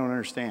things I don't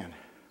understand.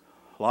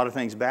 A lot of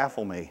things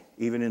baffle me,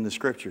 even in the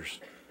Scriptures.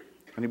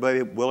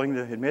 Anybody willing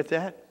to admit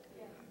that?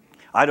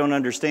 I don't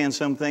understand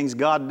some things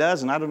God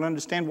does, and I don't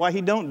understand why He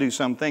don't do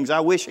some things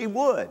I wish He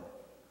would.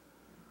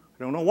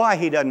 I don't know why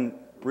He doesn't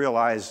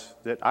realize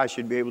that I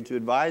should be able to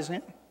advise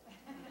Him.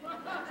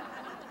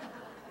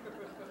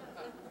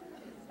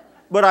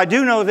 But I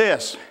do know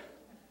this.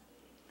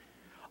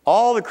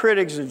 All the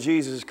critics of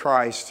Jesus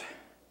Christ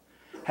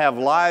have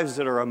lives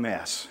that are a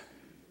mess.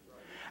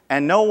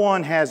 And no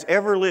one has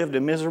ever lived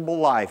a miserable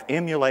life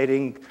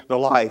emulating the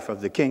life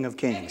of the King of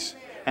Kings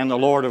and the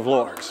Lord of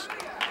Lords.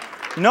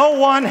 No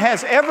one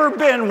has ever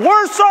been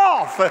worse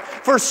off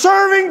for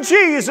serving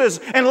Jesus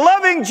and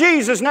loving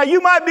Jesus. Now,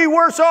 you might be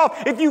worse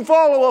off if you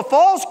follow a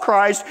false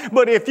Christ,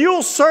 but if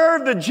you'll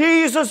serve the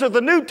Jesus of the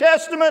New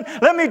Testament,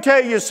 let me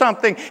tell you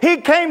something. He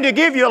came to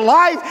give you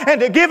life and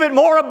to give it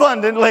more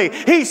abundantly.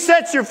 He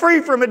sets you free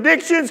from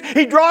addictions.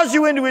 He draws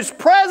you into His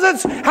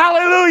presence.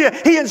 Hallelujah.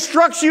 He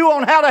instructs you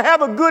on how to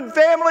have a good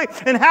family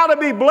and how to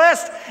be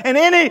blessed. And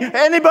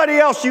anybody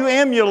else you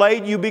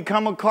emulate, you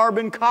become a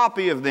carbon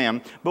copy of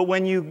them. But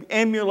when you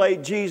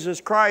emulate Jesus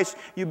Christ,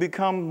 you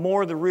become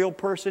more the real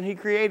person He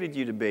created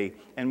you to be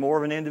and more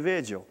of an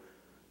individual.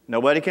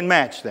 Nobody can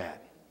match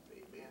that.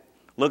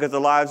 Look at the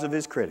lives of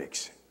His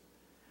critics.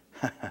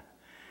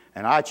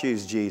 And I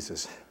choose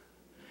Jesus.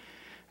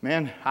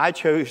 Man, I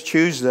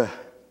choose the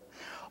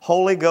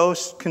Holy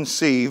Ghost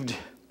conceived,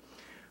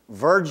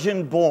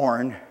 virgin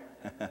born,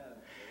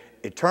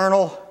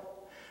 eternal,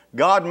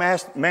 God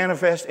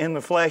manifest in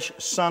the flesh,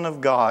 Son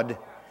of God,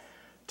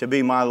 to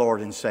be my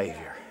Lord and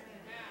Savior.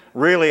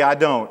 Really, I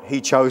don't.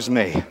 He chose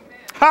me.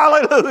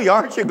 Hallelujah.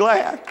 Aren't you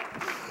glad?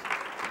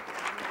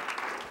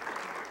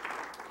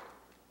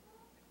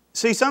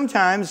 See,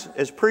 sometimes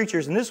as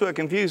preachers, and this is what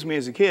confused me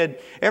as a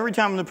kid, every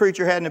time the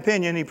preacher had an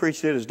opinion, he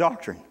preached it as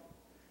doctrine.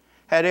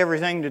 Had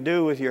everything to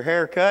do with your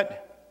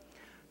haircut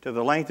to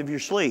the length of your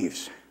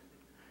sleeves,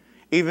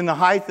 even the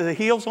height of the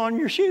heels on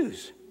your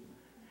shoes.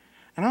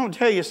 And I'm going to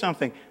tell you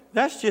something,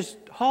 that's just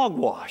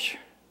hogwash.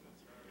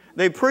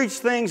 They preach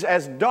things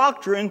as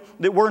doctrine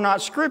that were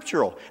not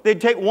scriptural.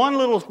 They'd take one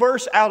little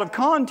verse out of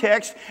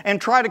context and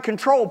try to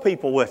control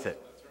people with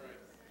it.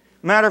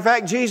 Matter of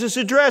fact, Jesus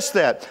addressed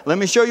that. Let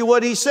me show you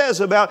what He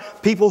says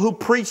about people who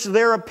preach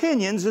their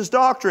opinions as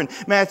doctrine.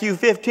 Matthew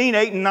 15,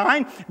 8 and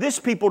 9. This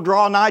people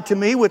draw nigh to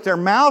me with their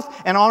mouth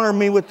and honor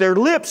me with their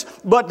lips,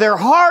 but their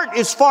heart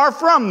is far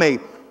from me.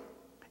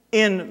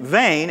 In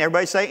vain,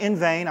 everybody say in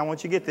vain, I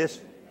want you to get this.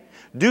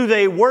 Do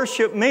they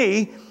worship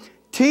me,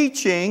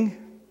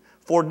 teaching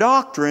for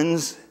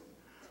doctrines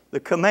the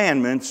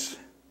commandments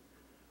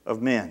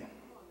of men?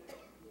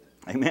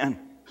 Amen.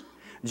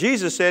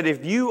 Jesus said,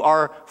 if you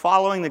are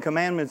following the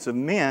commandments of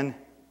men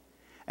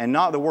and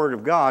not the Word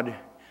of God,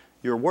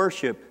 your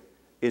worship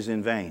is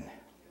in vain.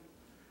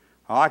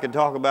 Well, I could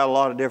talk about a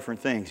lot of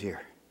different things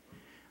here.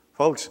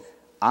 Folks,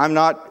 I'm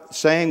not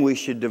saying we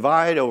should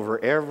divide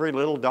over every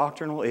little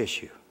doctrinal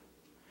issue.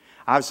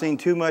 I've seen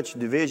too much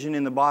division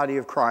in the body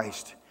of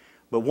Christ.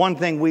 But one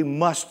thing we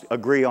must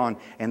agree on,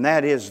 and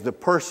that is the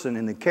person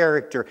and the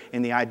character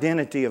and the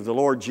identity of the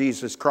Lord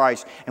Jesus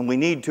Christ. And we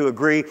need to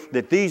agree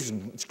that these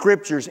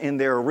scriptures in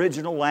their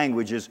original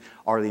languages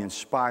are the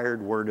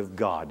inspired Word of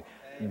God.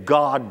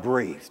 God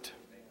breathed.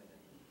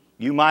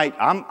 You might,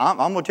 I'm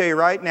going to tell you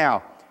right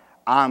now,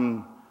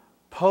 I'm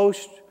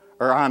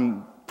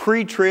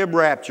pre-trib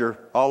rapture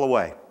all the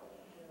way.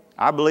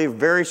 I believe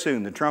very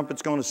soon the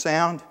trumpet's going to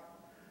sound.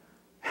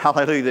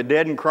 Hallelujah. The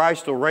dead in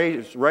Christ will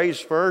raise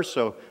first,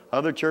 so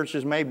other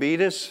churches may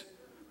beat us.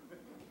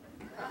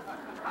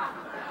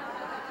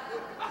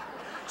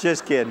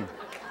 Just kidding.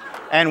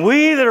 And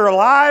we that are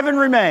alive and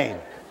remain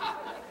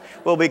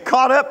will be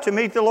caught up to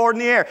meet the Lord in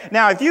the air.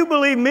 Now, if you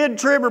believe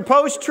mid-trib or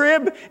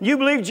post-trib, you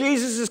believe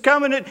Jesus is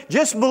coming,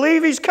 just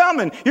believe He's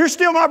coming. You're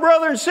still my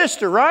brother and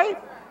sister, right?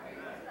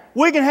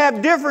 We can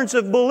have difference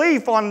of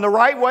belief on the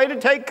right way to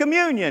take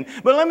communion.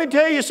 But let me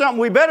tell you something.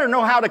 We better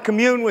know how to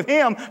commune with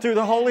Him through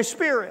the Holy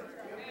Spirit.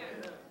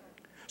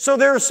 So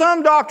there are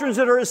some doctrines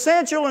that are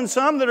essential and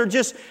some that are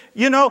just,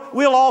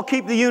 we'll all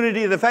keep the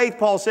unity of the faith,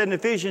 Paul said in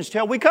Ephesians,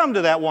 till we come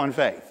to that one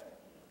faith.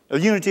 The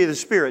unity of the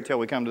Spirit till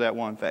we come to that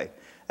one faith.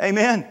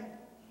 Amen?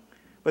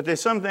 But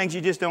there's some things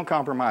you just don't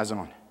compromise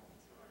on.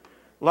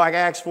 Like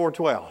Acts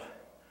 4:12.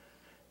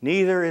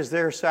 Neither is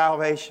there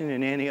salvation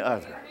in any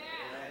other.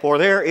 For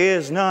there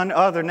is none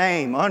other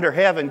name under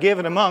heaven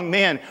given among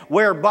men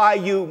whereby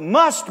you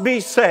must be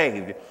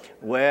saved.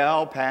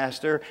 Well,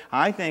 Pastor,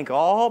 I think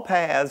all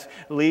paths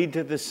lead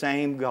to the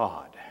same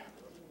God.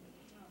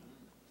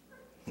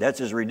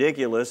 That's as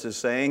ridiculous as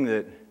saying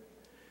that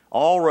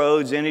all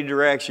roads any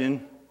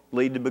direction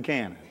lead to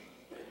Buchanan.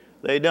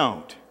 They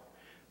don't.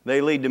 They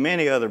lead to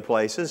many other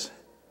places.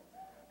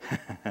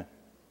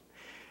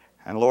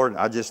 And Lord,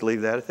 I'll just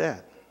leave that at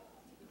that.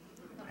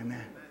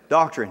 Amen.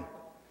 Doctrine.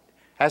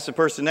 Ask the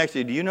person next to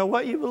you, do you know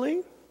what you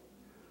believe?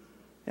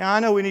 Now, I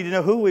know we need to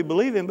know who we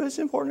believe in, but it's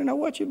important to know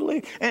what you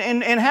believe.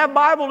 And have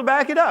Bible to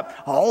back it up.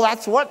 Oh,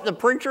 that's what the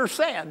preacher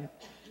said.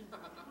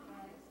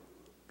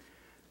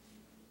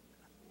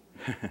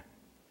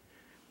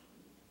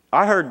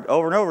 I heard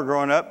over and over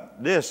growing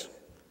up this,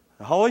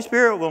 the Holy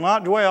Spirit will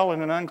not dwell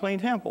in an unclean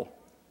temple.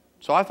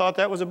 So I thought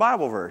that was a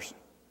Bible verse.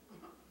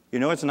 You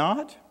know it's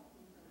not.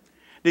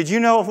 Did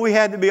you know if we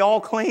had to be all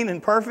clean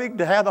and perfect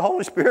to have the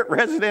Holy Spirit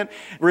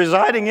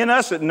residing in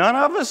us, that none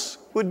of us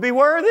would be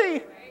worthy?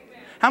 Amen.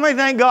 How many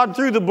thank God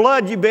through the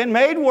blood you've been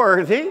made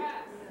worthy? Yes.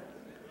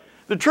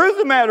 The truth of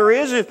the matter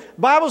is, if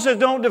the Bible says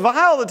don't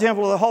defile the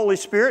temple of the Holy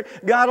Spirit,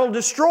 God will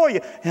destroy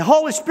you. The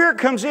Holy Spirit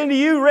comes into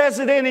you,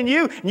 resident in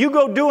you, and you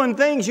go doing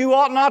things you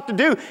ought not to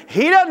do.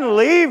 He doesn't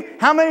leave.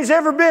 How many's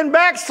ever been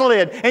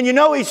backslid? And you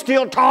know He's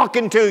still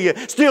talking to you,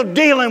 still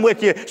dealing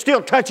with you,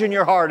 still touching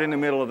your heart in the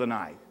middle of the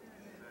night.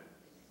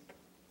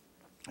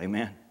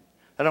 Amen.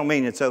 I don't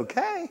mean it's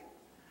okay,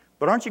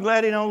 but aren't you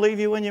glad He don't leave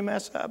you when you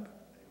mess up?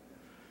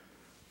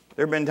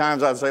 There have been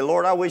times I'd say,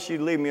 Lord, I wish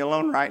You'd leave me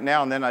alone right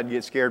now, and then I'd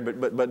get scared,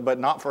 but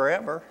not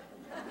forever.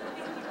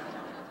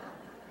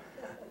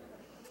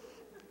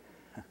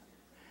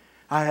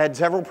 I had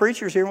several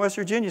preachers here in West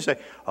Virginia say,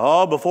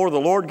 oh, before the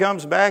Lord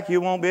comes back,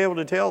 you won't be able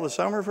to tell the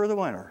summer from the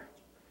winter.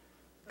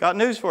 Got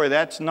news for you,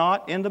 that's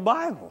not in the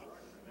Bible.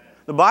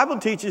 The Bible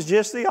teaches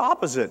just the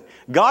opposite.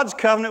 God's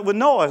covenant with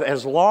Noah,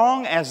 as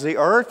long as the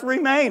earth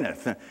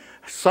remaineth,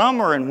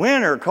 summer and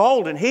winter,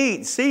 cold and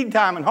heat, seed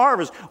time and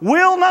harvest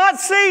will not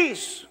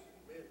cease.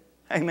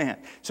 Amen.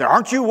 So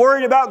aren't you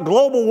worried about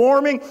global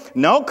warming?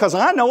 No, because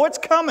I know it's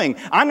coming.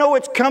 I know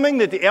it's coming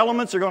that the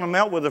elements are going to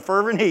melt with a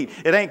fervent heat.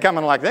 It ain't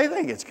coming like they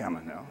think it's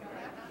coming, though.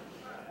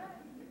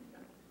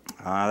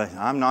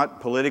 I'm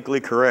not politically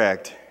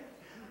correct.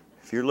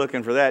 If you're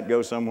looking for that,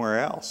 go somewhere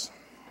else.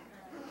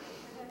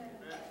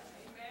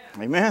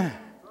 Amen.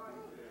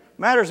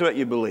 Matters what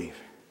you believe.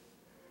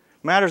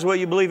 Matters what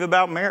you believe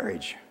about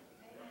marriage.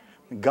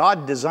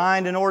 God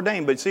designed and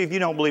ordained. But see, if you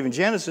don't believe in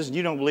Genesis and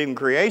you don't believe in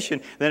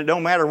creation, then it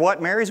don't matter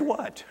what marries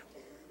what.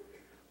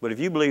 But if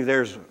you believe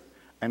there's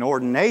an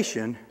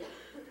ordination,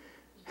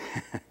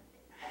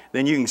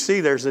 then you can see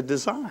there's a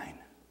design.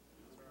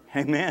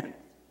 Amen.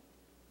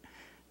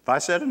 If I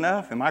said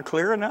enough, am I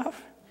clear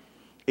enough?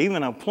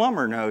 Even a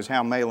plumber knows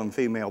how male and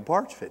female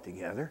parts fit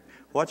together.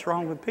 What's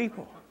wrong with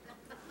people?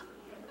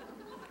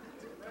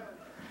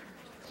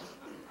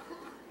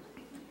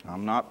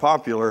 I'm not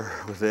popular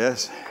with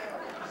this.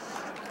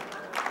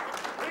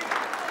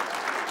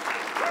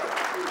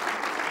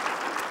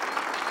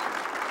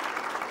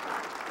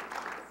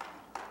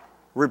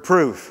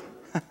 Reproof.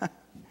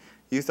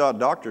 You thought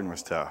doctrine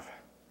was tough.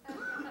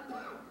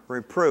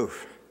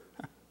 Reproof.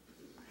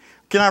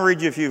 Can I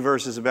read you a few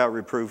verses about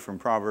reproof from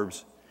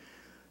Proverbs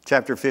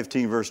chapter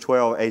 15, verse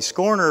 12? A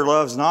scorner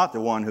loves not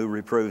the one who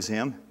reproves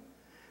him,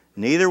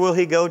 neither will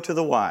he go to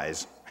the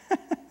wise.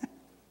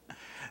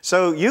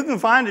 So you can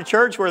find a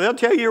church where they'll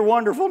tell you you're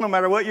wonderful no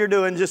matter what you're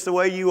doing, just the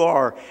way you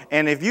are.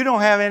 And if you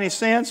don't have any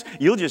sense,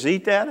 you'll just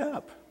eat that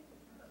up.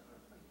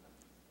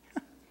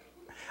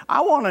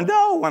 I want to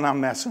know when I'm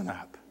messing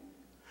up.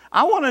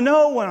 I want to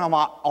know when I'm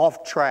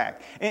off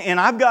track. And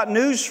I've got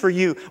news for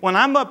you. When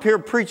I'm up here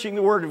preaching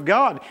the Word of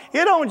God,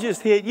 it don't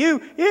just hit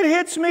you, it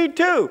hits me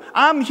too.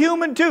 I'm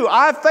human too.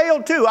 I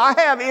fail too. I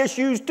have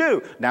issues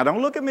too. Now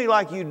don't look at me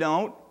like you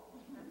don't.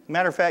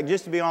 Matter of fact,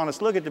 just to be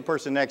honest, look at the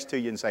person next to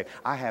you and say,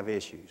 I have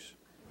issues.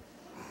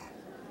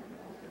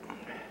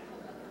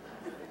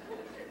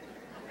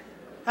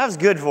 That was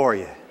good for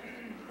you.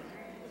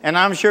 And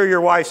I'm sure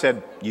your wife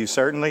said, you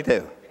certainly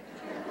do.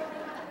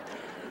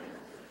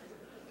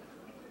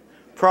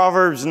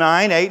 Proverbs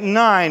 9, 8 and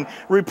 9.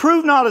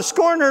 Reprove not a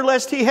scorner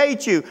lest he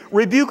hate you.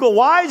 Rebuke a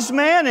wise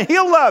man and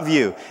he'll love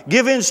you.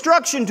 Give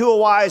instruction to a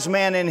wise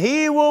man and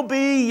he will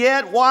be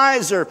yet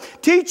wiser.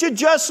 Teach a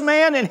just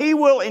man and he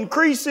will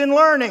increase in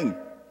learning.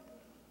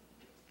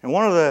 And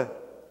one of the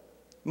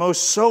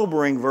most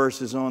sobering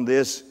verses on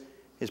this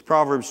is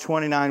Proverbs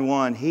 29,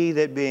 1. He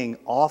that being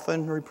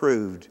often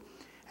reproved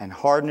and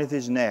hardeneth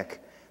his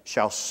neck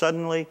shall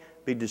suddenly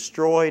be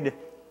destroyed,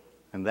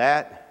 and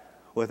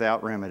that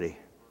without remedy.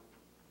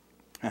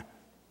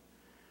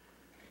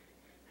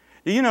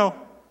 Do you know,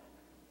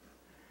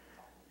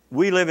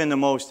 we live in the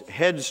most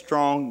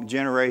headstrong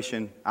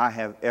generation I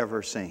have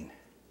ever seen.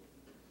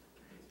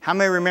 How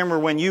many remember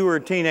when you were a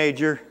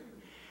teenager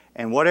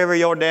and whatever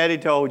your daddy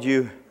told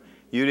you,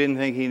 you didn't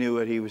think he knew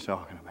what he was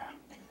talking about?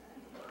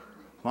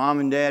 Mom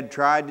and Dad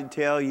tried to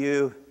tell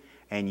you,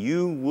 and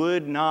you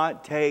would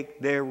not take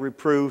their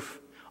reproof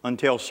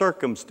until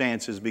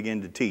circumstances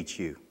begin to teach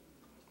you.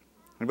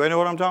 Anybody know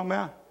what I'm talking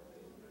about?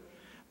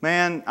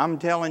 Man, I'm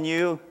telling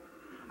you,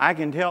 I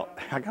can tell,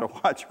 I got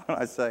to watch what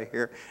I say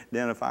here,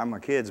 identify my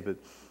kids, but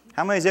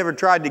how many's ever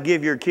tried to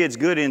give your kids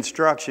good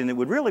instruction that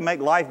would really make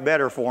life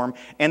better for them,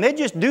 and they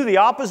just do the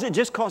opposite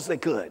just because they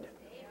could?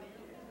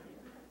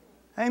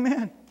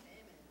 Amen.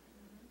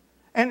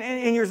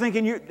 And you're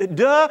thinking,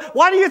 duh,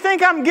 why do you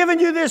think I'm giving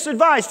you this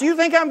advice? Do you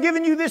think I'm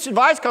giving you this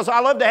advice because I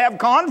love to have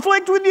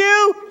conflict with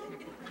you?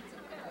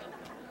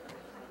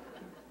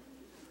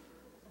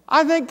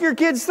 I think your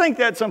kids think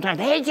that sometimes.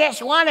 They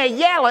just want to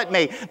yell at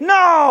me.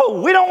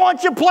 No, we don't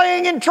want you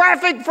playing in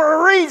traffic for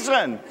a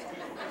reason.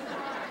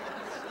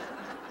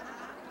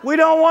 We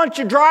don't want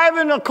you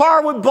driving a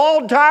car with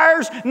bald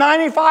tires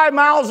 95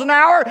 miles an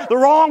hour the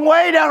wrong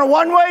way down a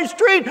one-way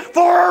street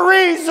for a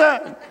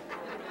reason.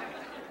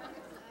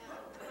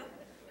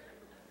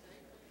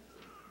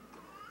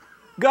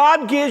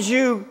 God gives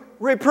you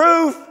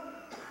reproof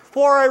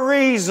for a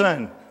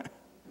reason.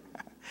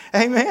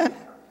 Amen?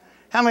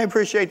 How many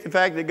appreciate the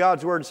fact that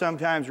God's Word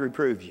sometimes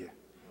reproves you?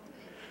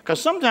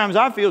 Because sometimes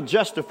I feel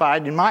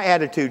justified in my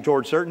attitude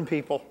toward certain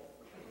people.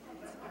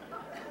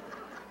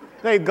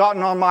 They've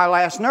gotten on my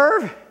last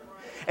nerve.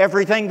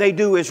 Everything they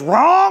do is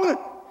wrong.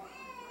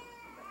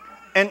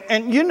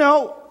 And you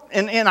know,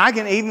 and I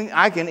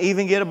can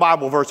even get a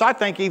Bible verse. I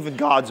think even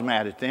God's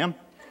mad at them.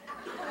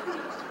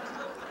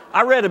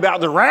 I read about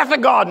the wrath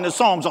of God in the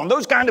Psalms on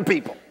those kind of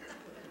people.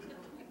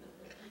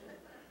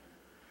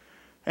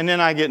 And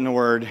then I get in the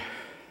Word.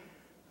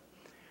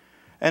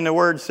 And the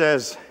Word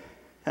says,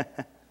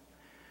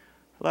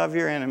 love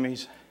your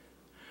enemies.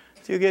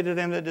 Do good to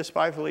them that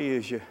despitefully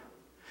use you.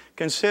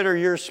 Consider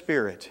your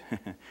spirit.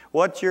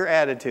 What's your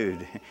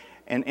attitude?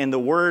 And the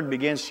Word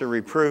begins to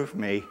reprove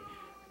me.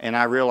 And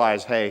I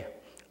realize, hey,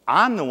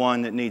 I'm the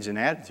one that needs an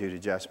attitude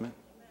adjustment.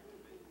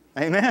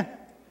 Amen.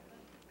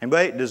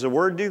 Anybody, does the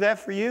Word do that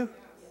for you?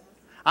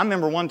 I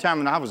remember one time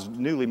when I was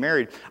newly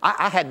married,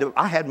 I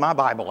had my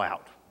Bible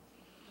out.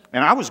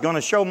 And I was going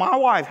to show my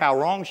wife how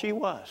wrong she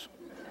was.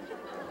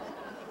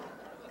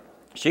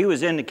 She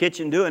was in the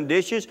kitchen doing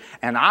dishes,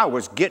 and I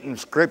was getting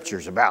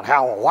scriptures about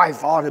how a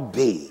wife ought to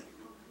be.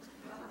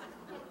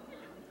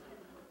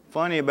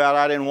 Funny about it,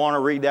 I didn't want to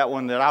read that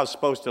one that I was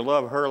supposed to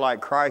love her like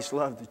Christ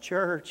loved the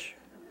church.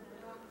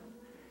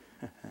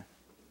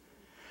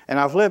 And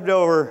I flipped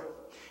over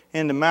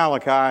into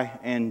Malachi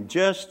and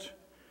just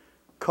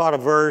caught a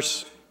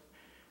verse,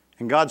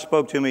 and God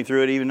spoke to me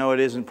through it, even though it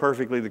isn't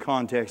perfectly the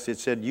context. It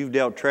said, you've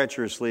dealt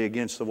treacherously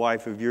against the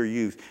wife of your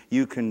youth.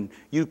 You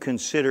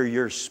consider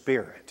your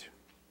spirit.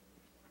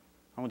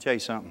 I'm going to tell you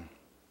something.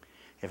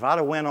 If I'd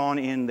have went on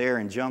in there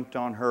and jumped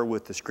on her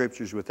with the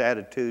scriptures with that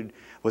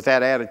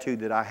attitude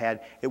that I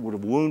had, it would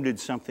have wounded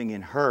something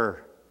in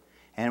her,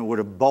 and it would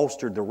have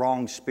bolstered the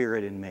wrong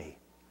spirit in me.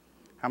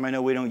 How many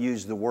know we don't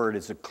use the Word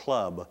as a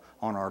club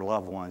on our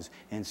loved ones?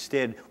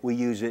 Instead, we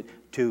use it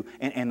to,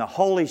 and the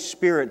Holy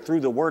Spirit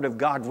through the Word of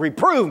God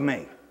reproved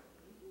me.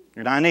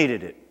 And I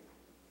needed it.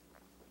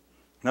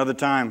 Another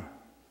time,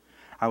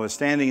 I was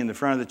standing in the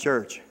front of the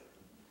church,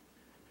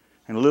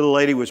 and a little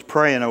lady was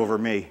praying over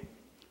me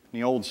in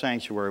the old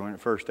sanctuary when it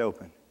first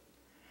opened.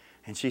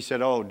 And she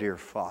said, oh, dear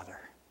Father,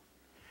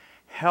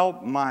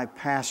 help my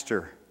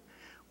pastor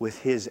with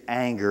his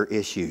anger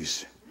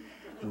issues.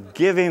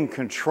 Give him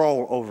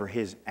control over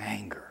his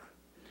anger.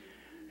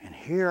 And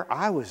here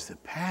I was the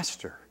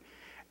pastor,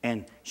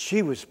 and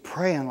she was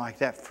praying like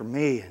that for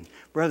me. And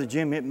Brother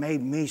Jim, it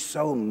made me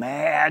so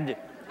mad.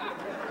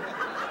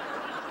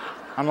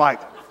 I'm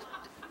like,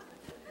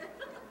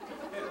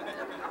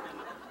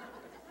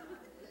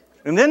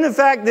 and then the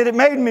fact that it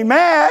made me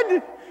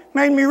mad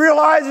made me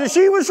realize that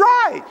she was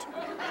right.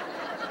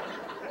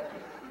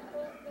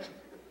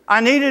 I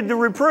needed the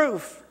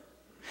reproof.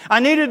 I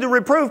needed the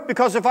reproof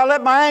because if I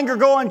let my anger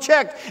go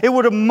unchecked, it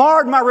would have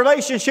marred my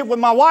relationship with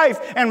my wife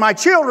and my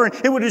children.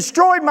 It would have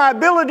destroyed my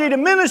ability to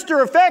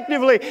minister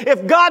effectively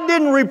if God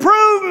didn't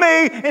reprove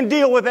me and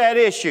deal with that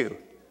issue.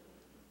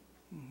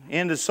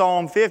 Into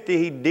Psalm 50,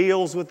 he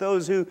deals with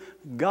those who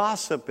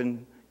gossip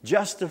and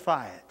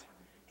justify it.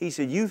 He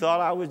said, you thought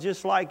I was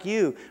just like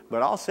you,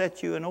 but I'll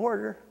set you in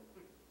order.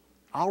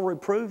 I'll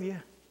reprove you.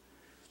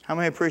 How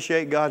many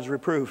appreciate God's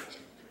reproof?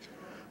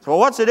 So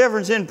what's the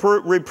difference in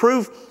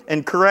reproof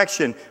and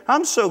correction?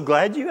 I'm so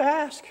glad you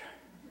asked.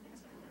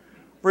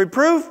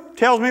 Reproof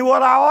tells me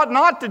what I ought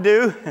not to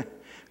do.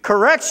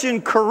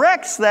 Correction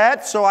corrects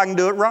that so I can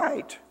do it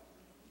right.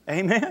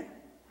 Amen?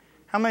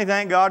 How many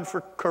thank God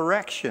for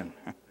correction?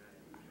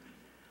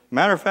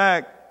 Matter of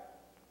fact,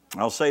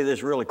 I'll say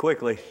this really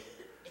quickly.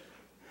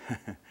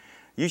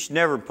 You should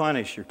never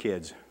punish your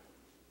kids.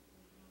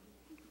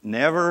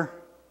 Never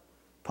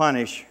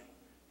punish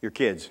your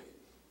kids.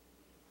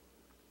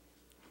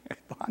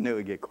 I knew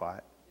it'd get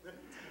quiet.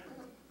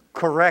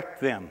 Correct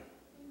them.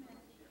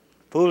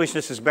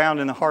 Foolishness is bound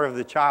in the heart of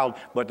the child,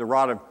 but the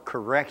rod of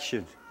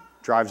correction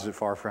drives it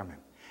far from him.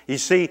 You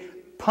see,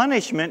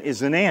 punishment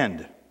is an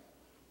end,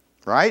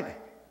 right?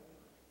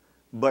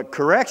 But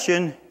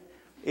correction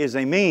is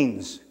a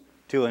means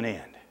to an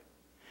end.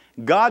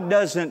 God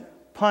doesn't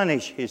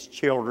punish His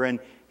children,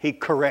 He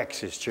corrects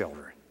His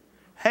children.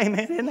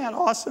 Amen. Isn't that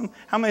awesome?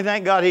 How many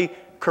thank God He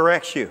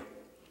corrects you?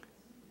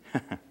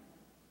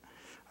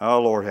 Oh,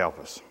 Lord, help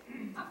us.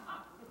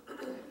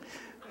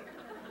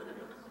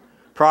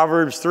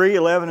 Proverbs 3,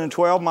 11 and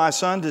 12, my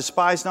son,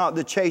 despise not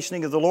the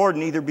chastening of the Lord,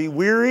 neither be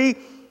weary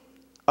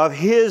of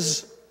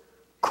His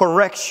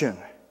correction.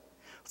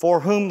 For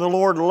whom the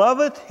Lord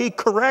loveth, He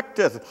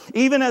correcteth,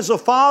 even as a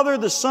father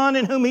the son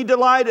in whom He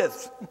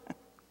delighteth.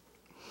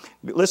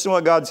 Listen to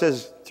what God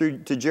says to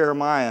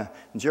Jeremiah,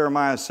 in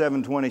Jeremiah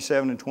 7,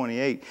 27 and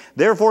 28.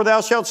 Therefore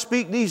thou shalt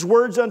speak these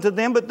words unto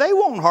them, but they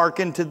won't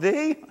hearken to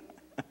thee.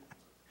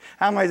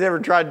 How many's ever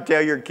tried to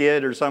tell your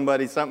kid or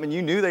somebody something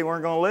you knew they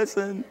weren't going to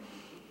listen?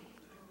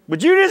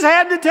 But you just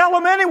had to tell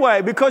them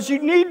anyway because you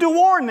need to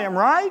warn them,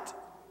 right?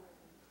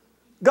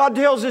 God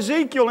tells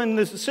Ezekiel in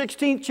the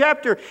 16th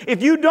chapter,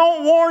 if you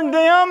don't warn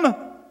them,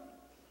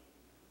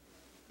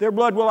 their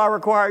blood will I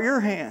require at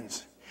your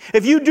hands.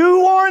 If you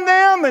do warn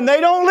them and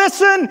they don't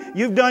listen,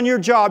 you've done your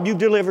job. You've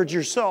delivered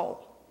your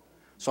soul.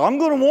 So I'm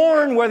going to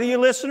warn whether you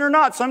listen or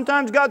not.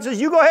 Sometimes God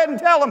says, you go ahead and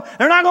tell them.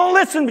 They're not going to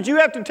listen, but you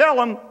have to tell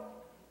them.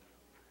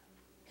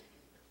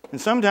 And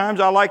sometimes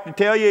I like to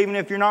tell you, even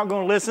if you're not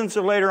going to listen,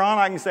 so later on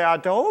I can say, I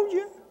told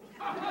you.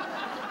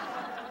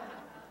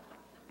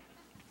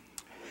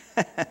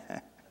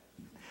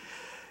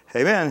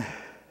 Amen.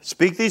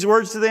 Speak these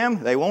words to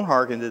them, they won't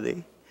hearken to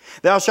thee.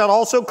 Thou shalt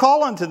also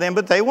call unto them,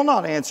 but they will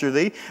not answer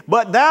thee.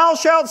 But thou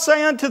shalt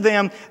say unto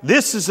them,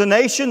 this is a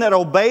nation that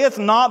obeyeth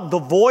not the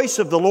voice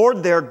of the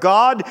Lord their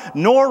God,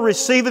 nor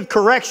receiveth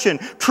correction.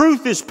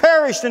 Truth is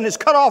perished and is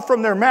cut off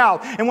from their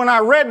mouth. And when I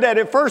read that,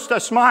 at first I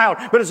smiled.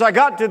 But as I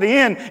got to the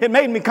end, it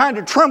made me kind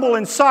of tremble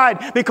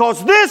inside,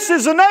 because this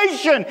is a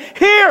nation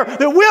here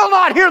that will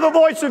not hear the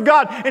voice of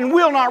God and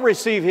will not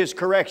receive His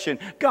correction.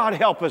 God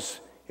help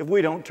us if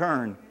we don't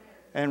turn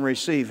and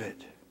receive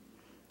it.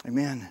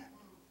 Amen.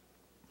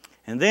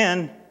 And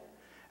then,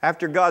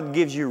 after God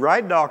gives you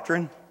right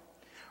doctrine,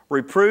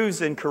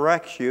 reproves and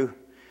corrects you,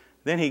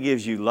 then He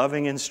gives you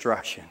loving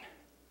instruction.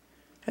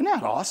 Isn't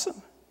that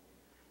awesome?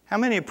 How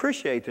many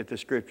appreciate that the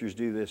Scriptures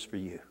do this for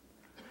you?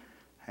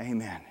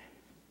 Amen.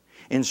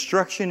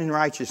 Instruction in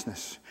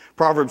righteousness.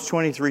 Proverbs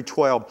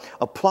 23:12.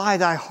 Apply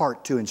thy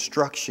heart to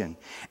instruction,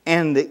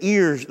 and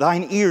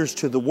thine ears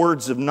to the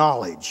words of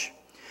knowledge.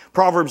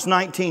 Proverbs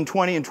 19,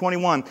 20 and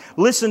 21.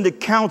 Listen to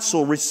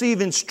counsel,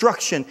 receive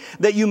instruction,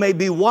 that you may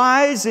be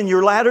wise in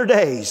your latter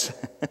days.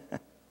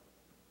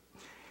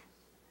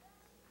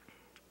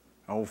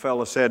 Old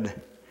fella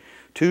said,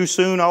 too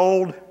soon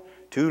old,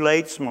 too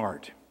late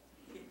smart.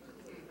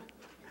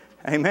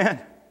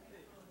 Amen.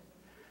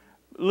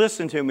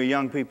 Listen to me,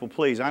 young people,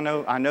 please. I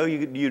know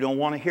you don't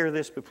want to hear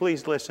this, but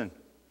please listen.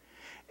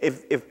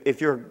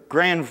 If your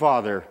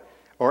grandfather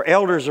or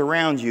elders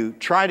around you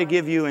try to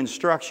give you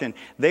instruction,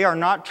 they are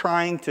not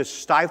trying to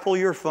stifle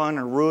your fun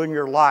or ruin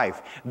your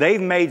life.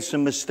 They've made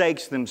some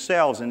mistakes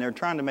themselves, and they're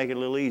trying to make it a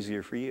little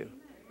easier for you.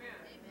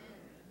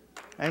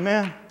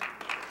 Amen.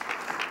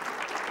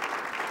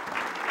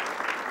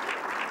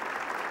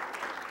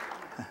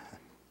 Amen.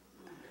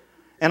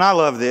 And I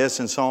love this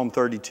in Psalm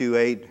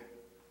 32:8.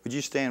 Would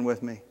you stand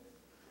with me?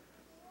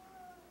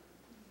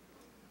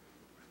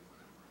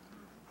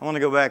 I want to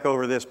go back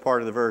over this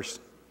part of the verse.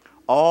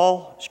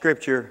 All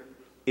Scripture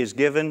is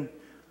given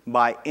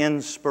by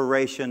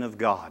inspiration of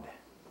God.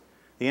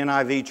 The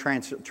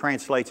NIV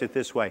translates it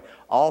this way.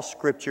 All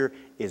Scripture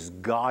is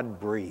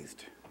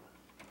God-breathed.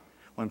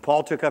 When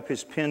Paul took up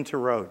his pen to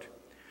write,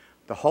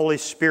 the Holy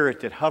Spirit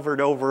that hovered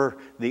over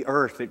the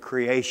earth at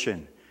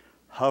creation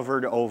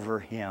hovered over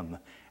him,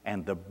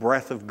 and the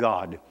breath of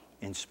God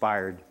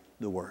inspired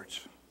the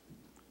words.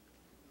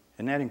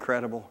 Isn't that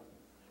incredible?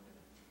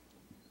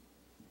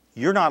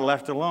 You're not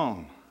left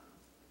alone.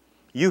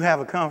 You have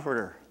a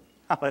comforter.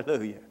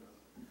 Hallelujah.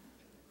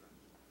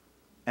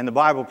 And the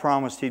Bible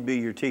promised He'd be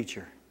your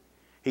teacher.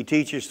 He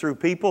teaches through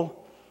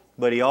people,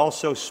 but He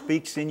also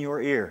speaks in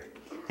your ear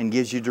and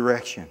gives you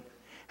direction.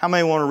 How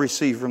many want to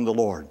receive from the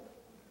Lord?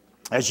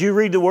 As you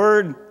read the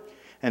Word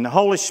and the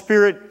Holy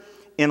Spirit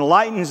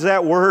enlightens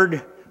that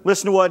Word,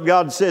 listen to what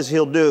God says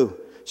He'll do.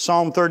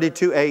 Psalm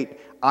 32:8,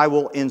 I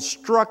will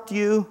instruct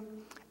you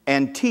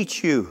and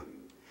teach you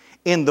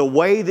in the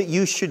way that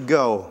you should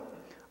go.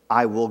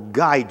 I will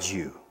guide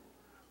you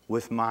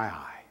with my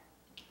eye.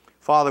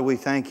 Father, we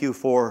thank you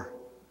for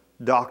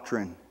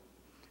doctrine,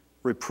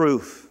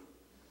 reproof,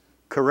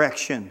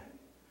 correction,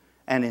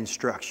 and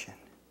instruction.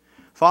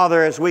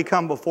 Father, as we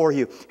come before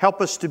you,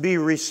 help us to be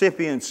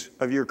recipients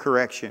of your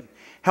correction.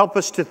 Help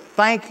us to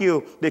thank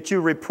you that you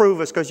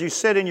reprove us, because you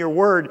said in your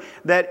word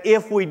that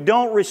if we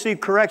don't receive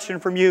correction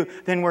from you,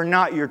 then we're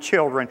not your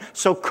children.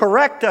 So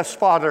correct us,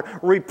 Father.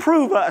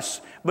 Reprove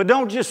us. But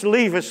don't just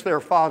leave us there,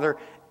 Father.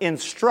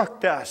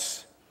 Instruct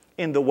us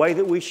in the way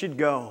that we should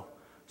go,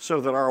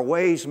 so that our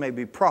ways may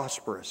be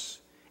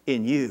prosperous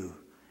in you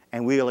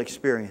and we'll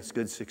experience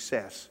good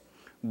success.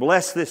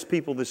 Bless this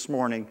people this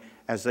morning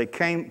as they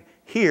came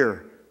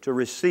here to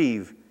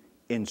receive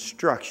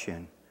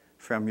instruction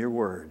from your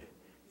word.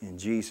 In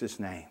Jesus'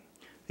 name.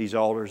 These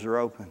altars are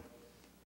open.